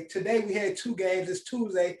Monday. Today we had 2 games. It's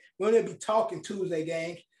Tuesday. We're gonna be talking Tuesday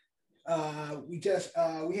game. We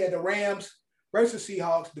had the Rams versus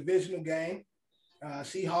Seahawks divisional game.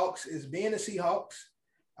 Seahawks is being the Seahawks.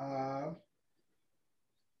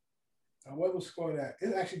 What was scored at?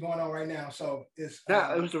 It's actually going on right now. So it's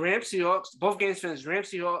it was the Rams Seahawks. Both games finished Rams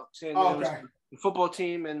Seahawks and it was the football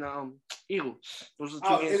team and Eagles. Those are the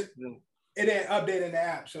 2 games. It didn't update in the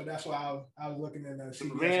app, so that's why I was looking in the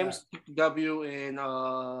CBS Rams W and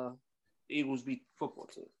Eagles beat football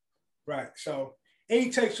team. Right. So any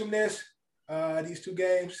takes from these 2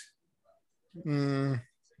 games? Not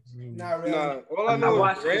really. Nah, all I know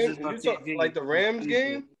is Rams, like the Rams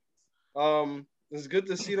game. It's good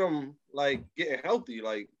to see them like getting healthy.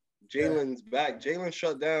 Like Jalen's back. Jalen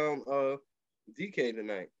shut down DK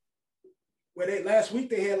tonight. Well, last week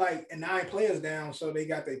they had like 9 players down, so they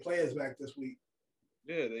got their players back this week.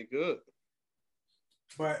 Yeah, they good.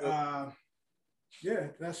 But yeah,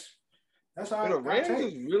 that's how. The Rams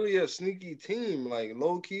is really a sneaky team. Like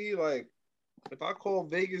low key, like if I call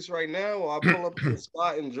Vegas right now, or I pull up to the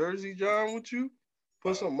spot in Jersey, John, with you,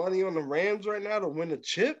 put some money on the Rams right now to win a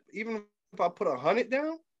chip. Even if I put 100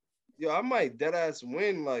 down, yo, I might dead ass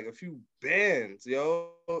win like a few bands, yo.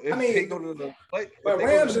 If they go to the play, but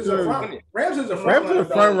Rams is a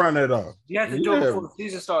front runner though. You have to do it before the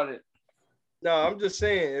season started. No, I'm just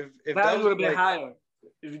saying if that would have been higher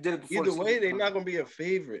if you did it before. Either way, they're not gonna be a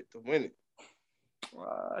favorite to win it.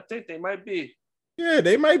 I think they might be. Yeah,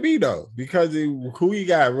 they might be though, because who you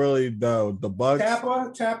got really the Bucks,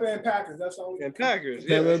 Tampa and Packers. That's the only. And Packers,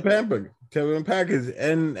 Tampa and Packers,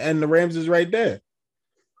 and the Rams is right there.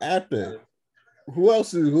 After who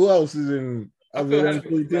else is in other than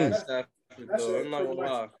 3 teams? I'm not gonna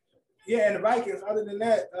lie. Yeah, and the Vikings. Other than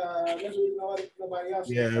that, there's really nobody else.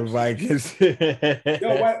 Yeah, the Vikings.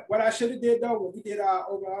 Yo, what I should have did though when we did our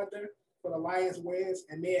over under for the Lions wins,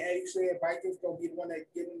 and me and Eddie said Vikings gonna be the one that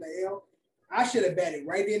get in the L. I should have betted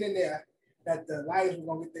right then and there that the Lions were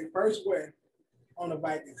gonna get their first win on the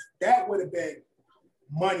Vikings. That would have been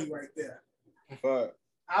money right there. But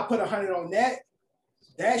I put 100 on that.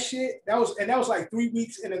 That shit, that was like 3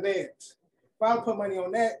 weeks in advance. If I would put money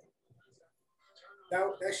on that,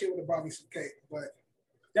 that shit would have brought me some cake. But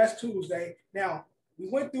that's Tuesday. Now, we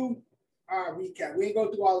went through our recap. We didn't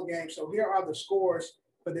go through all the games. So here are the scores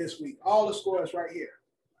for this week. All the scores right here.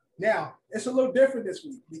 Now, it's a little different this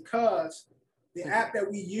week because the app that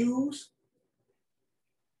we use,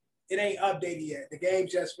 it ain't updated yet. The game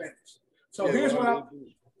just finished. So here's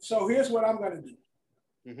what I'm gonna do.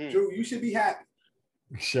 Drew, you should be happy.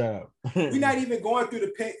 Shut up. We're not even going through the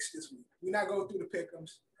picks this week. We're not going through the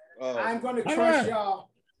pick'ems. I'm gonna trust y'all.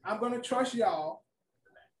 I'm gonna trust y'all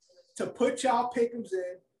to put y'all pick'ems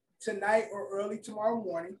in tonight or early tomorrow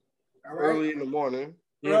morning. All right. Early in the morning.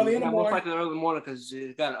 Early in the morning. Most likely early in the morning because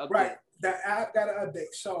you got to update. Right. The app got to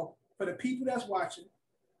update. So for the people that's watching,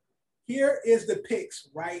 here is the picks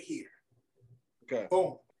right here. Okay.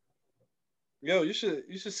 Boom. Yo, you should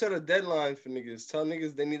set a deadline for niggas. Tell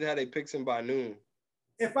niggas they need to have their picks in by noon.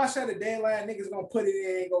 If I set a deadline, niggas gonna put it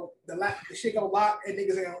in, the shit gonna lock, and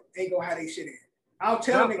niggas ain't gonna have their shit in. I'll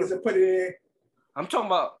tell niggas to put it in. I'm talking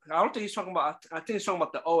about. I don't think he's talking about. I think he's talking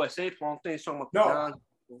about the OSA form. I don't think he's talking about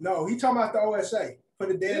No, he talking about the OSA.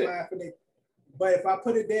 Put a deadline for niggas. But if I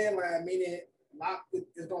put a deadline, meaning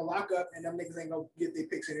it's gonna lock up, and them niggas ain't gonna get their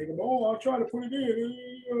picks in. They go, I'll try to put it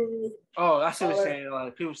in. Oh, I see what you're saying.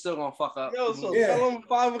 Like people still gonna fuck up. Yo, so tell them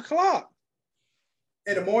 5 o'clock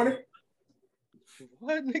in the morning.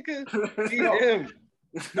 What, nigga?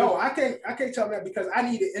 No, I can't tell them that because I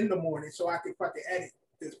need it in the morning so I can fucking edit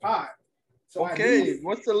this pod. So okay,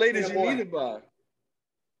 what's the latest you need it by?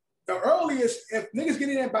 The earliest, if niggas get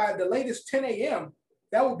it in by the latest 10 a.m.,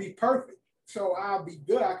 that would be perfect. So I'll be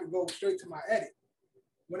good. I could go straight to my edit.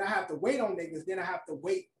 When I have to wait on niggas, then I have to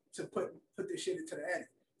wait to put this shit into the edit.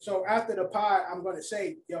 So after the pod, I'm gonna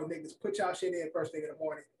say, yo, niggas, put y'all shit in first thing in the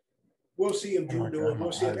morning. We'll see if Drew do it.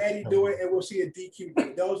 We'll see if Eddie do it, and we'll see if DQ do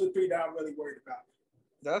it. Those are 3 that I'm really worried about.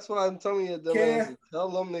 That's why I'm telling you,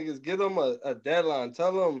 tell them niggas, give them a deadline.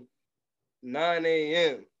 Tell them 9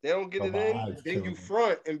 a.m. They don't get it in, then you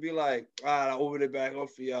front and be like, I opened it back up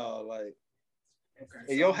for y'all. Like, okay,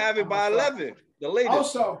 and you'll have it by 11. The latest.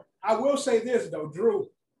 Also, I will say this though, Drew.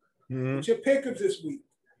 With your pickups this week,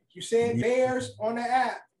 you said Bears on the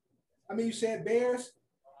app. I mean, you said Bears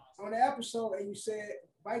on the episode, and you said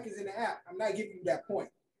Vikings in the app. I'm not giving you that point.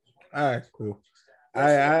 All right, cool.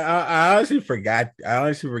 I honestly forgot. I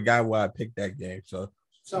honestly forgot why I picked that game. So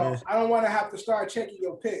I don't want to have to start checking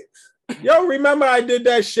your picks. Yo, remember I did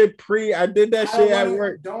that shit I did that shit at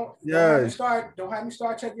work. Don't have me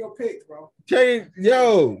start checking your picks, bro.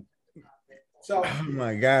 Yo. So oh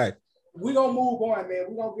my God. We're gonna move on, man.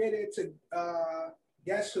 We're gonna get into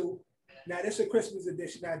Guess Who. Now, this is a Christmas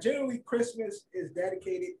edition. Now, generally, Christmas is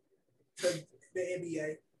dedicated to the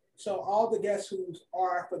NBA. So all the Guess Who's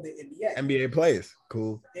are for the NBA. NBA players.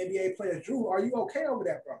 Cool. NBA players. Drew, are you okay over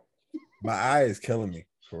that, bro? My eye is killing me,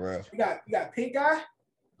 for real. You got pink eye?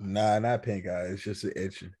 Nah, not pink eye. It's just an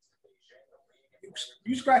itching.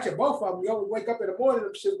 You scratching both of them. You wake up in the morning,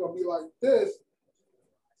 them shit's gonna be like this.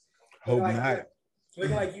 Hope not.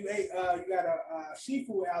 Looking like you ate, you got a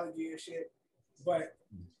seafood allergy and shit. But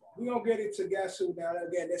we're gonna get into Guess Who now.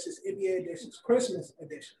 Again, this is NBA edition, Christmas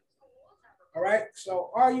edition. All right. So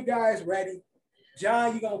are you guys ready?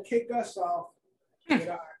 John, you're gonna kick us off with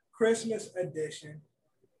our Christmas edition.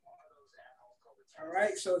 All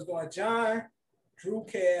right. So it's going John, Drew,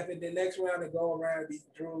 Kev, and the next round to go around be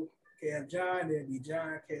Drew, Kev, John, then be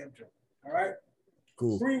John, Kev, Drew. All right.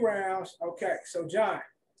 Cool. 3 rounds. Okay. So John,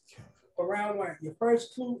 for round 1, your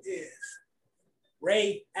first clue is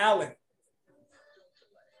Ray Allen.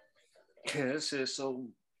 Yeah, this is so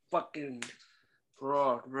fucking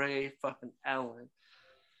broad. Ray fucking Allen.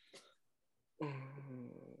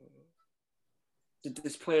 Did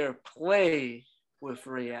this player play with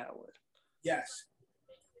Ray Allen? Yes.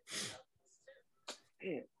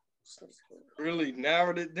 Damn. Really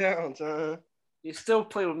narrowed it down, John. You still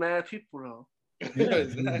play with mad people, though. Yeah,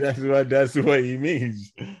 exactly. That's what he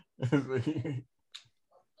means.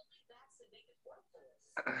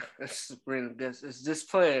 Let's bring this. Is this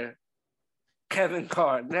player Kevin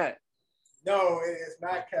Garnett? No, it is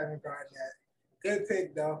not Kevin Garnett. Good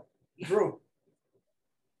pick, though. Drew.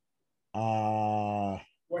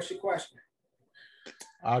 What's your question?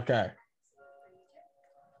 Okay.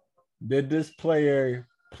 Did this player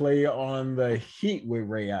play on the Heat with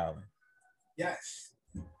Ray Allen? Yes.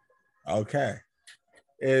 Okay.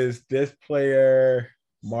 Is this player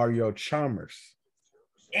Mario Chalmers?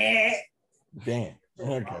 Damn.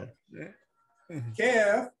 Okay.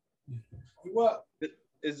 Kev, you up?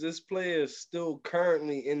 Is this player still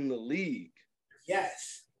currently in the league?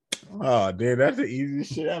 Yes. Oh, dude, that's the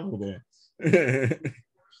easiest shit ever there.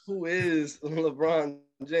 Who is LeBron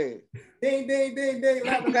James? Ding, ding, ding, ding.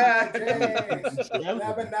 LeBron James.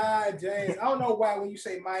 LeBron James. I don't know why when you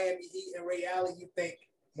say Miami Heat and Ray Allen, you think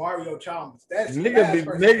Mario Chalmers. That's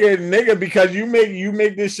nigga, because you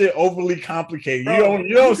make this shit overly complicated. Bro,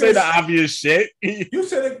 you don't say the obvious shit. You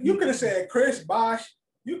could have said Chris Bosh.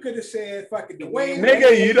 You could have said fucking Dwayne.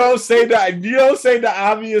 Nigga, you don't say the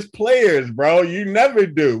obvious players, bro. You never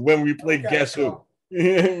do when we play Guess Who.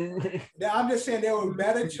 I'm just saying there were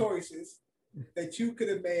better choices that you could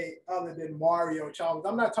have made other than Mario Chalmers.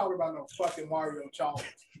 I'm not talking about no fucking Mario Chalmers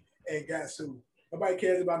and Guess Who. Nobody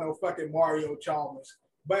cares about no fucking Mario Chalmers.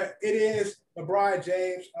 But it is LeBron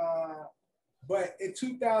James. But in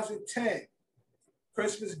 2010,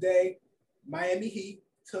 Christmas Day, Miami Heat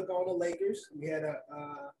took on the Lakers. We had a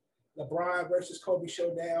LeBron versus Kobe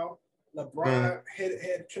showdown. LeBron had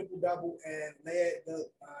a triple-double and led the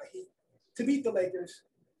Heat to beat the Lakers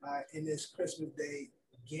in this Christmas Day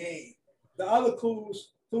game. The other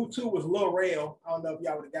clues, clue 2 was Lil Rel. I don't know if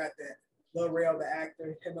y'all would have got that. Lil Rel, the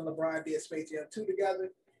actor, him and LeBron did Space Jam 2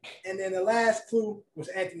 together. And then the last clue was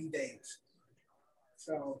Anthony Davis.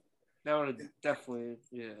 So that would have definitely,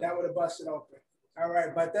 yeah. That would have busted open. All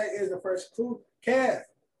right, but that is the first clue. Kev,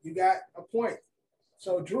 you got a point.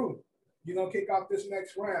 So Drew, you're gonna kick off this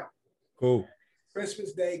next round. Cool.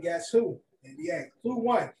 Christmas Day, Guess Who? NBA. Clue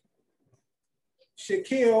 1.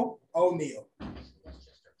 Shaquille O'Neal.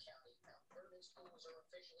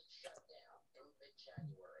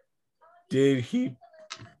 Did he?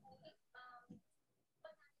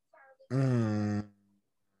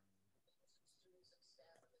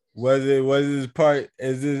 Was his part?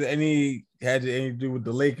 Is this had anything to do with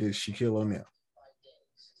the Lakers? Shaquille O'Neal.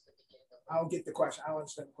 I don't get the question. I don't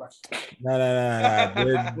understand the question. No.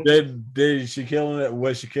 Did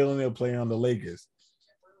Shaquille O'Neal play on the Lakers?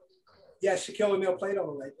 Yes, Shaquille O'Neal played on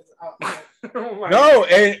the Lakers. No,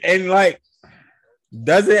 and like,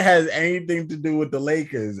 does it has anything to do with the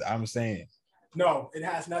Lakers? I'm saying. No, it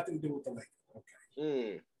has nothing to do with the Lakers.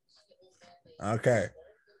 Okay. Okay.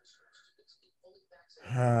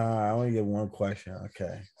 I only get one question.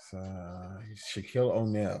 Okay. So Shaquille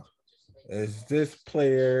O'Neal. Is this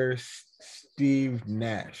player Steve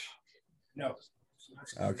Nash? No.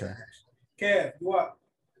 Okay. Kev, you up?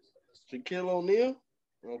 Shaquille O'Neal?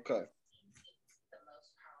 Okay.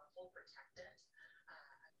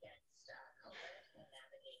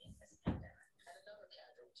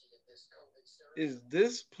 Is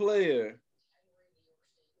this player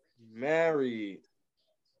married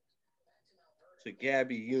to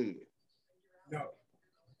Gabby Union? No.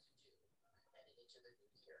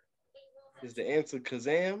 Is the answer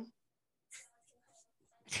Kazam?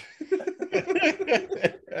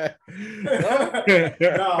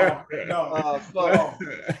 No.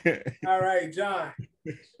 All right, John.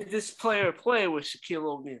 Did this player play with Shaquille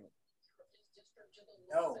O'Neal?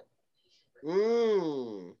 No.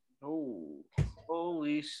 Oh,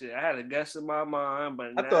 holy shit. I had a guess in my mind,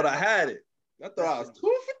 but I thought I had it. I thought I was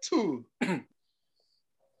 2 for 2.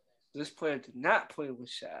 This player did not play with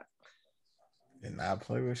Shaq. Did not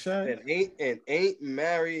play with Shaq? And ain't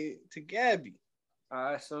married to Gabby. All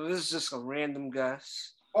right, so this is just a random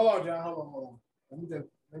guess. Hold on, John. Hold on.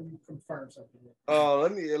 Let me confirm something. Oh,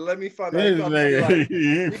 let me find out.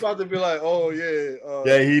 He's about to be like, oh yeah.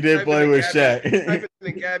 Yeah, he did play with Shaq. Typing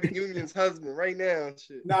in Gabby Union's husband right now.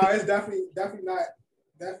 Shit. No, it's definitely not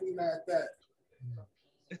that.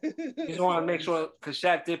 You just want to make sure, because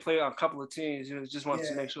Shaq did play on a couple of teams. You just want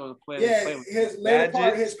to make sure the player. Yeah, his later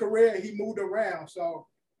part of his career, he moved around. So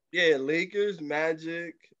yeah, Lakers,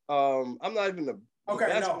 Magic. I'm not even a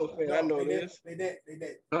basketball fan. I know this. They did.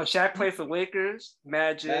 No, Shaq played for Lakers,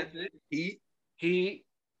 Magic, Heat,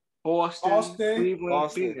 Boston,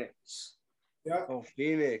 Cleveland, Phoenix. Yeah. Oh,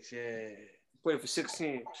 Phoenix, yeah. Played for 6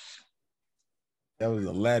 teams. That was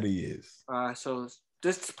the latter years. So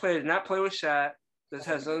this player did not play with Shaq. This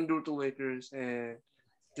has nothing to do with the Lakers, and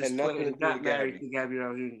this player is not married to Gabby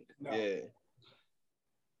Union. No. Yeah.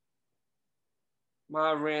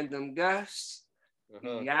 My random guess,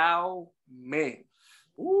 Yao Ming.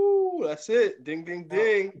 Ooh, that's it. Ding, ding,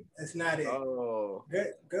 ding. That's not it. Oh.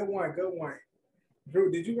 Good one. Drew,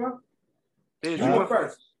 did you go? Yeah, Drew went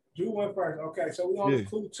first. Okay, so we on to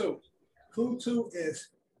clue 2. Clue 2 is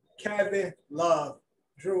Kevin Love.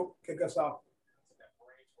 Drew, kick us off.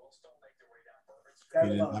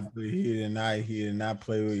 He did not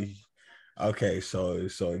play with. Okay, so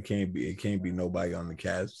it can't be nobody on the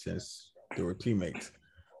Cavs since they were teammates.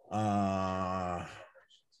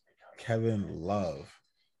 Kevin Love.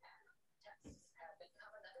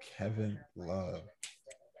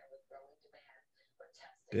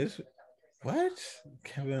 This what?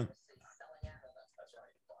 Kevin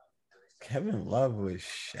Love with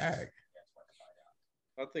Shaq.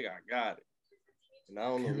 I think I got it. And I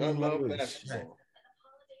don't know nothing about basketball.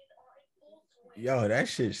 Yo, that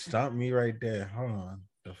shit stumped me right there. Hold on.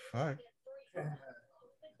 The fuck?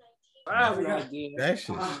 I have no idea. That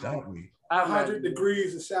shit stumped me. 100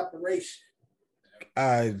 degrees of separation.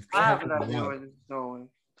 I have no idea where this is going.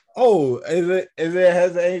 Oh, is it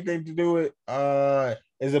has anything to do with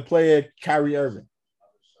is a player Kyrie Irving?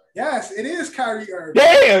 Yes, it is Kyrie Irving.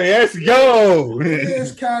 Damn, let's go. It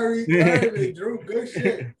is Kyrie Irving, Drew. Good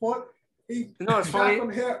shit. It's funny.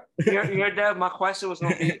 Your dad, my question was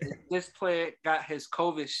going to be, this player got his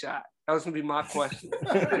COVID shot. That was going to be my question.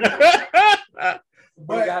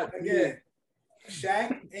 But again,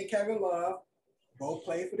 Shaq and Kevin Love both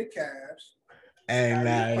played for the Cavs. And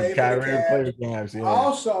Kyrie played for the Cavs. Yeah.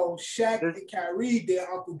 Also, Shaq and Kyrie did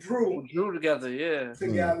Uncle Drew together, yeah.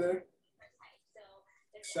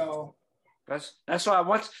 So that's why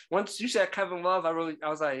once you said Kevin Love, I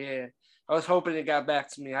was like, yeah. I was hoping it got back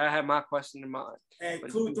to me. I had my question in mind. And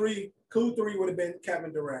clue three would have been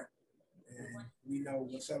Kevin Durant. And we know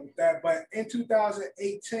what's up with that. But in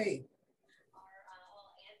 2018,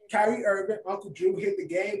 Kyrie Irving, Uncle Drew hit the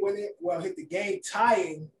game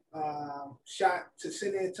tying shot to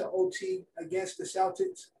send it into OT against the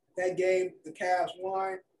Celtics. That game, the Cavs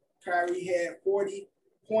won. Kyrie had 40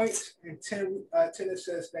 points and 10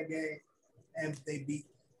 assists that game, and they beat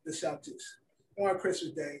the Celtics on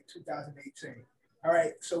Christmas Day, 2018. All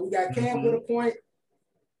right, so we got Cam with a point.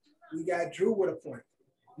 We got Drew with a point.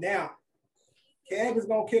 Now, Cam is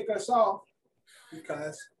going to kick us off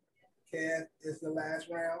because Cam is the last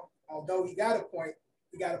round. Although he got a point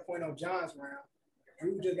on John's round.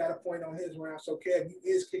 Drew just got a point on his round. So, Cam, you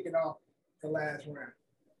is kicking off the last round.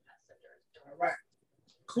 All right.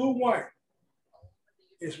 Clue 1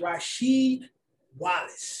 is Rasheed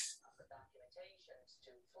Wallace.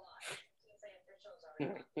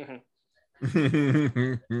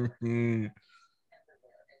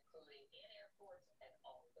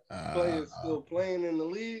 Player still playing in the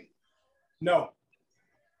league? No.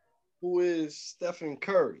 Who is Stephen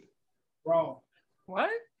Curry? Wrong. What?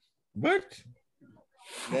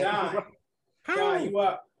 John, you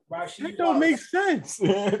up? That don't make sense.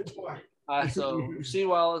 So Rasheed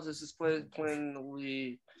Wallace is this player playing in the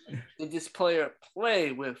league. Did this player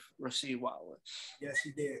play with Rasheed Wallace? Yes,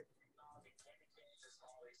 he did.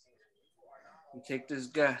 You take this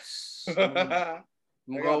guess. I'm gonna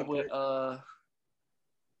go with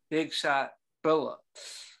Big Shot Billups.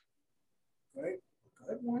 Right?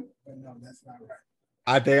 Good one, but no, that's not right.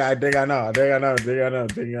 I think I know.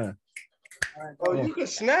 Right, oh, you can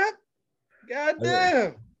snap? God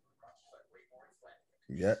damn.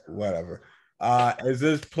 Yeah, whatever. Is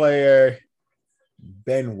this player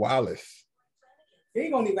Ben Wallace? He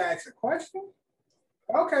ain't gonna even ask a question.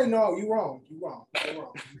 Okay, no, you're wrong. You're wrong.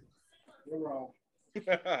 You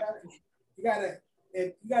gotta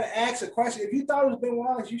ask a question. If you thought it was Ben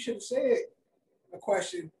Wallace, you should have said a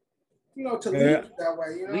question. You know, to lead it that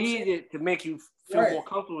way. You know, lead it to make you feel more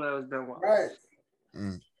comfortable that it was Ben Wallace.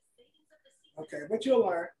 Right. Okay, but you'll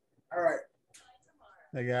learn. All right.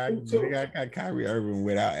 I got Kyrie Irving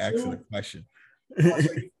without asking a question. So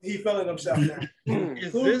he feeling himself now.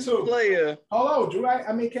 Is this player? Hold on, Drew.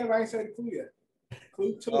 Kevin, I ain't said the clue yet.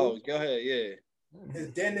 Clue 2. Oh, go ahead. Yeah. Is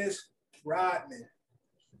Dennis Rodman.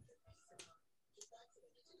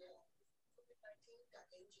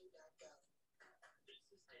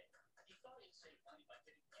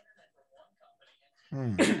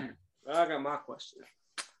 I got my question.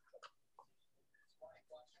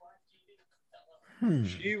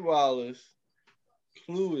 G Wallace.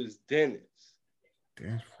 Clue is Dennis.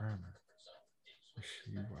 Dennis Rodman.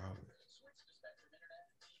 G Wallace.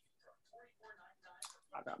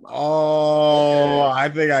 I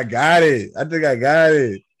think I got it.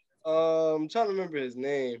 I'm trying to remember his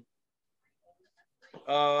name.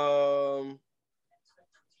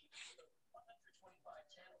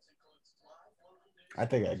 I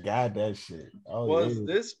think I got that shit. Was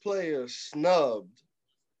this player snubbed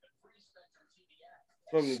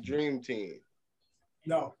from the Dream Team?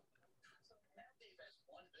 No.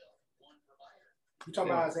 You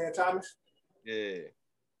talking about Isaiah Thomas? Yeah.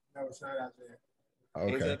 No, it's not Isaiah.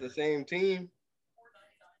 Okay. Is that the same team?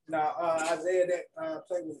 No, Isaiah that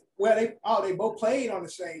played with. Well, they both played on the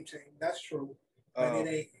same team. That's true. But it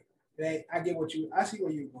ain't. I get what you. I see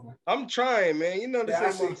where you're going. I'm trying, man. You know this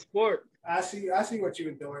ain't my sport. I see what you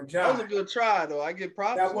were doing, John. That was a good try, though. I get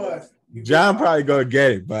props. That was. John probably gonna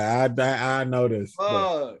get it, but I know this.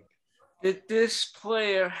 Did this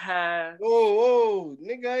player have? Whoa,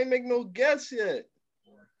 nigga! I ain't make no guess yet.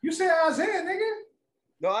 You said Isaiah, nigga.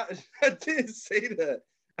 No, I didn't say that.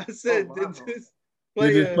 I said did this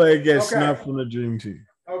player get snubbed from the Dream Team?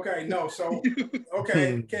 Okay, no. So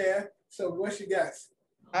okay, Kev. So what's your guess?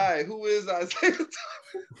 All right, who is Isaiah?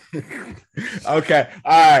 Okay,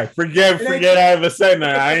 all right. Forget I ever said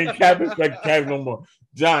that. I ain't capping Kev no more.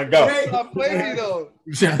 John, go. Stop playing me though.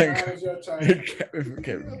 John, it's your turn.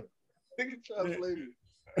 Nigga try to play me.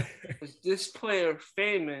 Is this player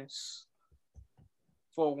famous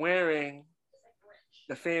for wearing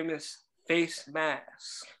the famous face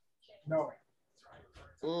mask? No.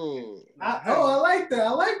 I like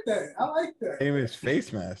that. Famous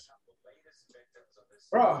face mask.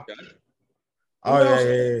 Bro. Oh,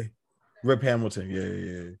 yeah. Rip Hamilton.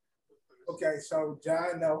 Yeah. Okay, so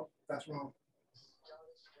John, no, that's wrong.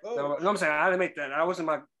 No, I'm saying I didn't make that. That wasn't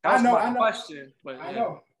my question. But I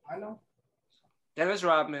know. Dennis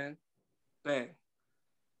Rodman. Bang.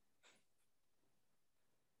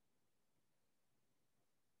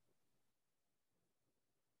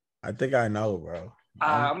 I think I know, bro.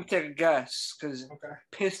 I'm gonna take a guess because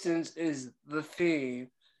Pistons is the theme,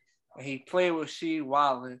 and he played with Rasheed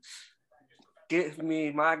Wallace. Give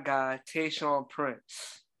me my guy Tayshaun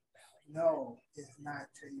Prince. No, it's not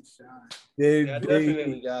Tayshaun. I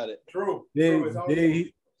definitely got it. True.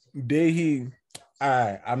 Did he? All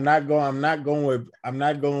right. I'm not going with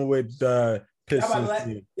the Pistons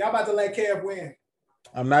team. Y'all about to let Kev win.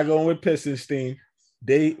 I'm not going with Pistons team.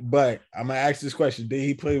 But I'm gonna ask this question: did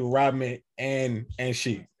he play with Rodman and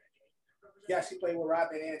Sheik? Yes, he played with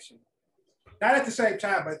Rodman and Sheik. Not at the same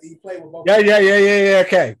time, but he played with both. Yeah.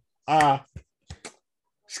 Okay.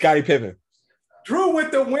 Scottie Pippen. Drew with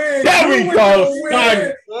the win. There we go.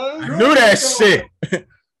 I knew that shit.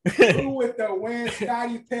 Drew with the win.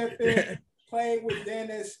 Scottie Pippen played with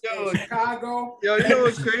Dennis in Chicago. Yo, you know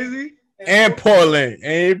what's crazy? And Portland.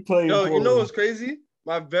 And he played. Yo, you know what's crazy?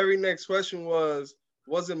 My very next question was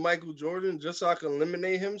it Michael Jordan? Just so I can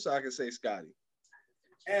eliminate him, so I can say Scottie.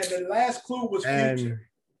 And the last clue was Future.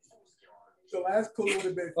 The last clue would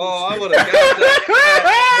have been. Oh, I would have got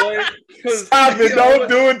that. Stop it! Don't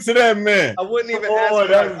do it to that man. I wouldn't even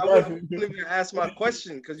ask my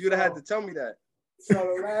question because you'd have had to tell me that. So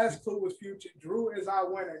the last clue was Future. Drew is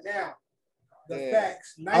our winner now. The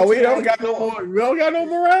facts. Oh, we don't got no more. We don't got no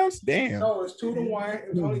more rounds. Damn. No, it's 2-1. It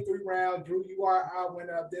was only 3 rounds. Drew, you are our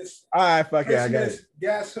winner of this. All right, fuck it. I got it.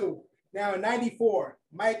 Guess who? Now in '94,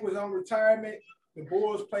 Mike was on retirement. The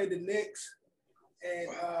Bulls played the Knicks, and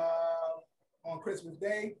on Christmas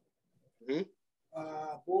Day,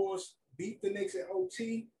 Bulls beat the Knicks at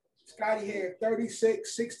OT. Scotty had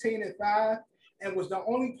 36, 16, and 5, and was the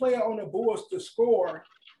only player on the Bulls to score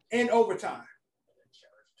in overtime.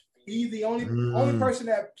 He's the only person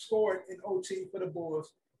that scored in OT for the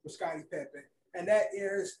Bulls was Scottie Pippen. And that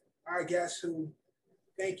is our guess who.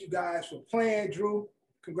 Thank you guys for playing, Drew.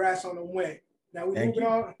 Congrats on the win. Now we're moving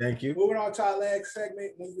on. Thank you. Moving on to our last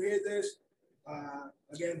segment. When you hear this,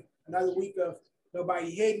 again, another week of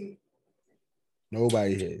nobody hitting.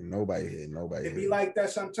 Nobody hitting. It be like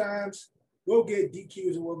that sometimes. We'll get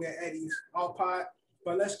DQs and we'll get Eddies all pot.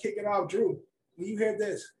 But let's kick it off, Drew. When you hear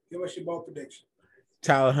this, give us your bold prediction.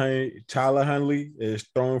 Tyler Huntley is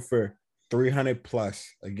throwing for 300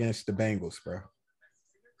 plus against the Bengals, bro.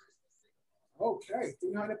 Okay,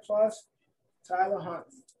 300 plus. Tyler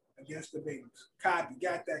Huntley against the Bengals. Copy,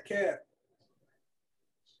 got that, Kev.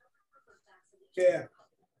 Kev.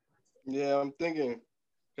 Yeah, I'm thinking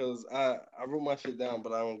because I wrote my shit down,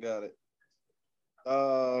 but I don't got it.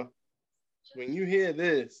 When you hear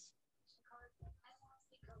this,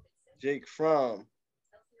 Jake Fromm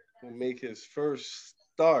will make his first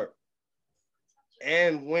start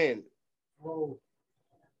and win. Oh.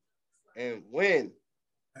 And win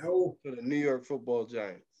for the New York Football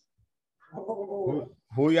Giants. Oh.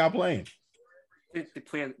 Who are y'all playing? They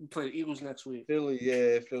play the Eagles next week. Philly.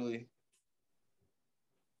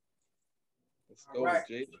 Let's go, right.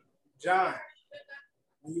 Jake. John,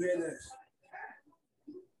 when you hear this.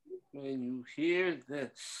 When you hear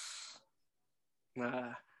this.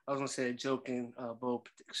 I was going to say a joking bold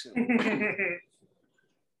prediction.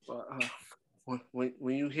 But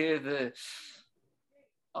when you hear this,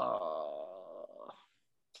 I'm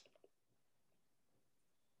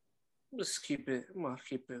gonna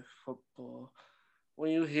keep it football.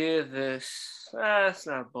 When you hear this, it's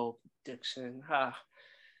not a bold prediction.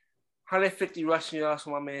 150 rushing yards for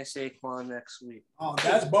my man Saquon next week. Oh,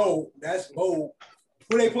 that's bold.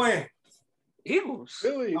 Who they playing? Eagles.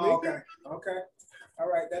 Philly. Oh, okay. All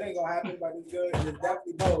right, that ain't gonna happen, but it's good. It's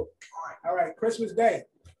definitely bold. All right, Christmas Day,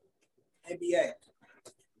 NBA.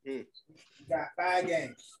 We got 5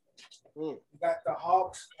 games. We got the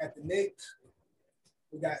Hawks at the Knicks.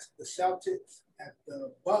 We got the Celtics at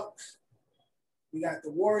the Bucks. We got the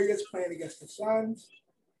Warriors playing against the Suns.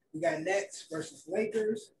 We got Nets versus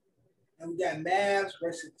Lakers. And we got Mavs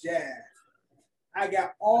versus Jazz. I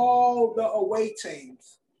got all the away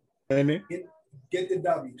teams get the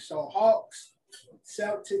W. So Hawks,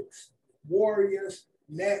 Celtics, Warriors,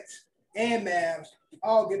 Nets, and Mavs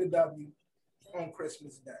all get a W on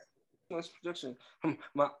Christmas Day. Nice prediction.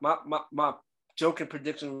 My joking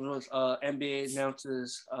prediction was NBA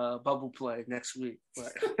announces bubble play next week.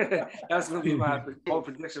 But that's gonna be my whole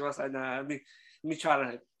prediction. I was like, nah, let me try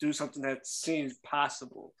to do something that seems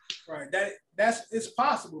possible. Right. It's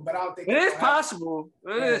possible, but I don't think it is possible.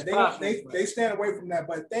 They stand away from that.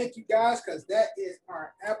 But thank you guys, because that is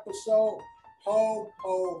our episode. Ho,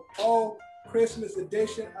 ho, ho. Christmas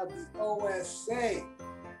edition of the OSA.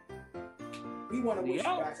 We want to wish you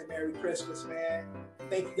guys a Merry Christmas, man.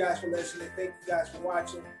 Thank you guys for listening. Thank you guys for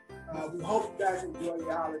watching. We hope you guys enjoy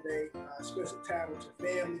your holiday. Spend some time with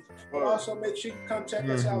your family. But also make sure you come check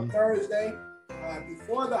us out Thursday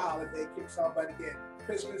before the holiday kicks off. But again,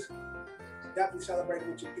 Christmas, definitely celebrate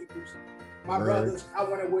with your peoples. My brothers, I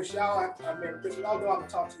want to wish y'all a Merry Christmas. Although I'm going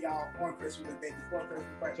to talk to y'all on Christmas Day before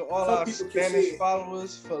Christmas. So all our Spanish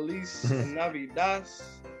followers, Feliz Navidad.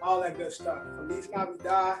 All that good stuff. Feliz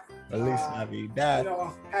Navidad. Feliz Navidad.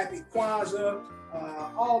 Happy Kwanzaa.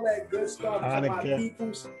 All that good stuff. Hanukkah. For my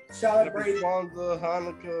peoples celebrating. Kwanzaa,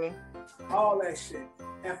 Hanukkah. All that shit.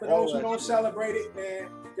 And for those who don't celebrate it, man,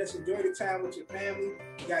 just enjoy the time with your family.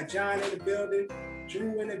 You got John in the building,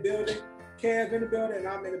 Drew in the building, Kev in the building, and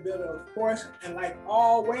I'm in the building, of course. And like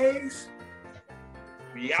always,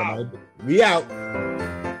 we out. We out.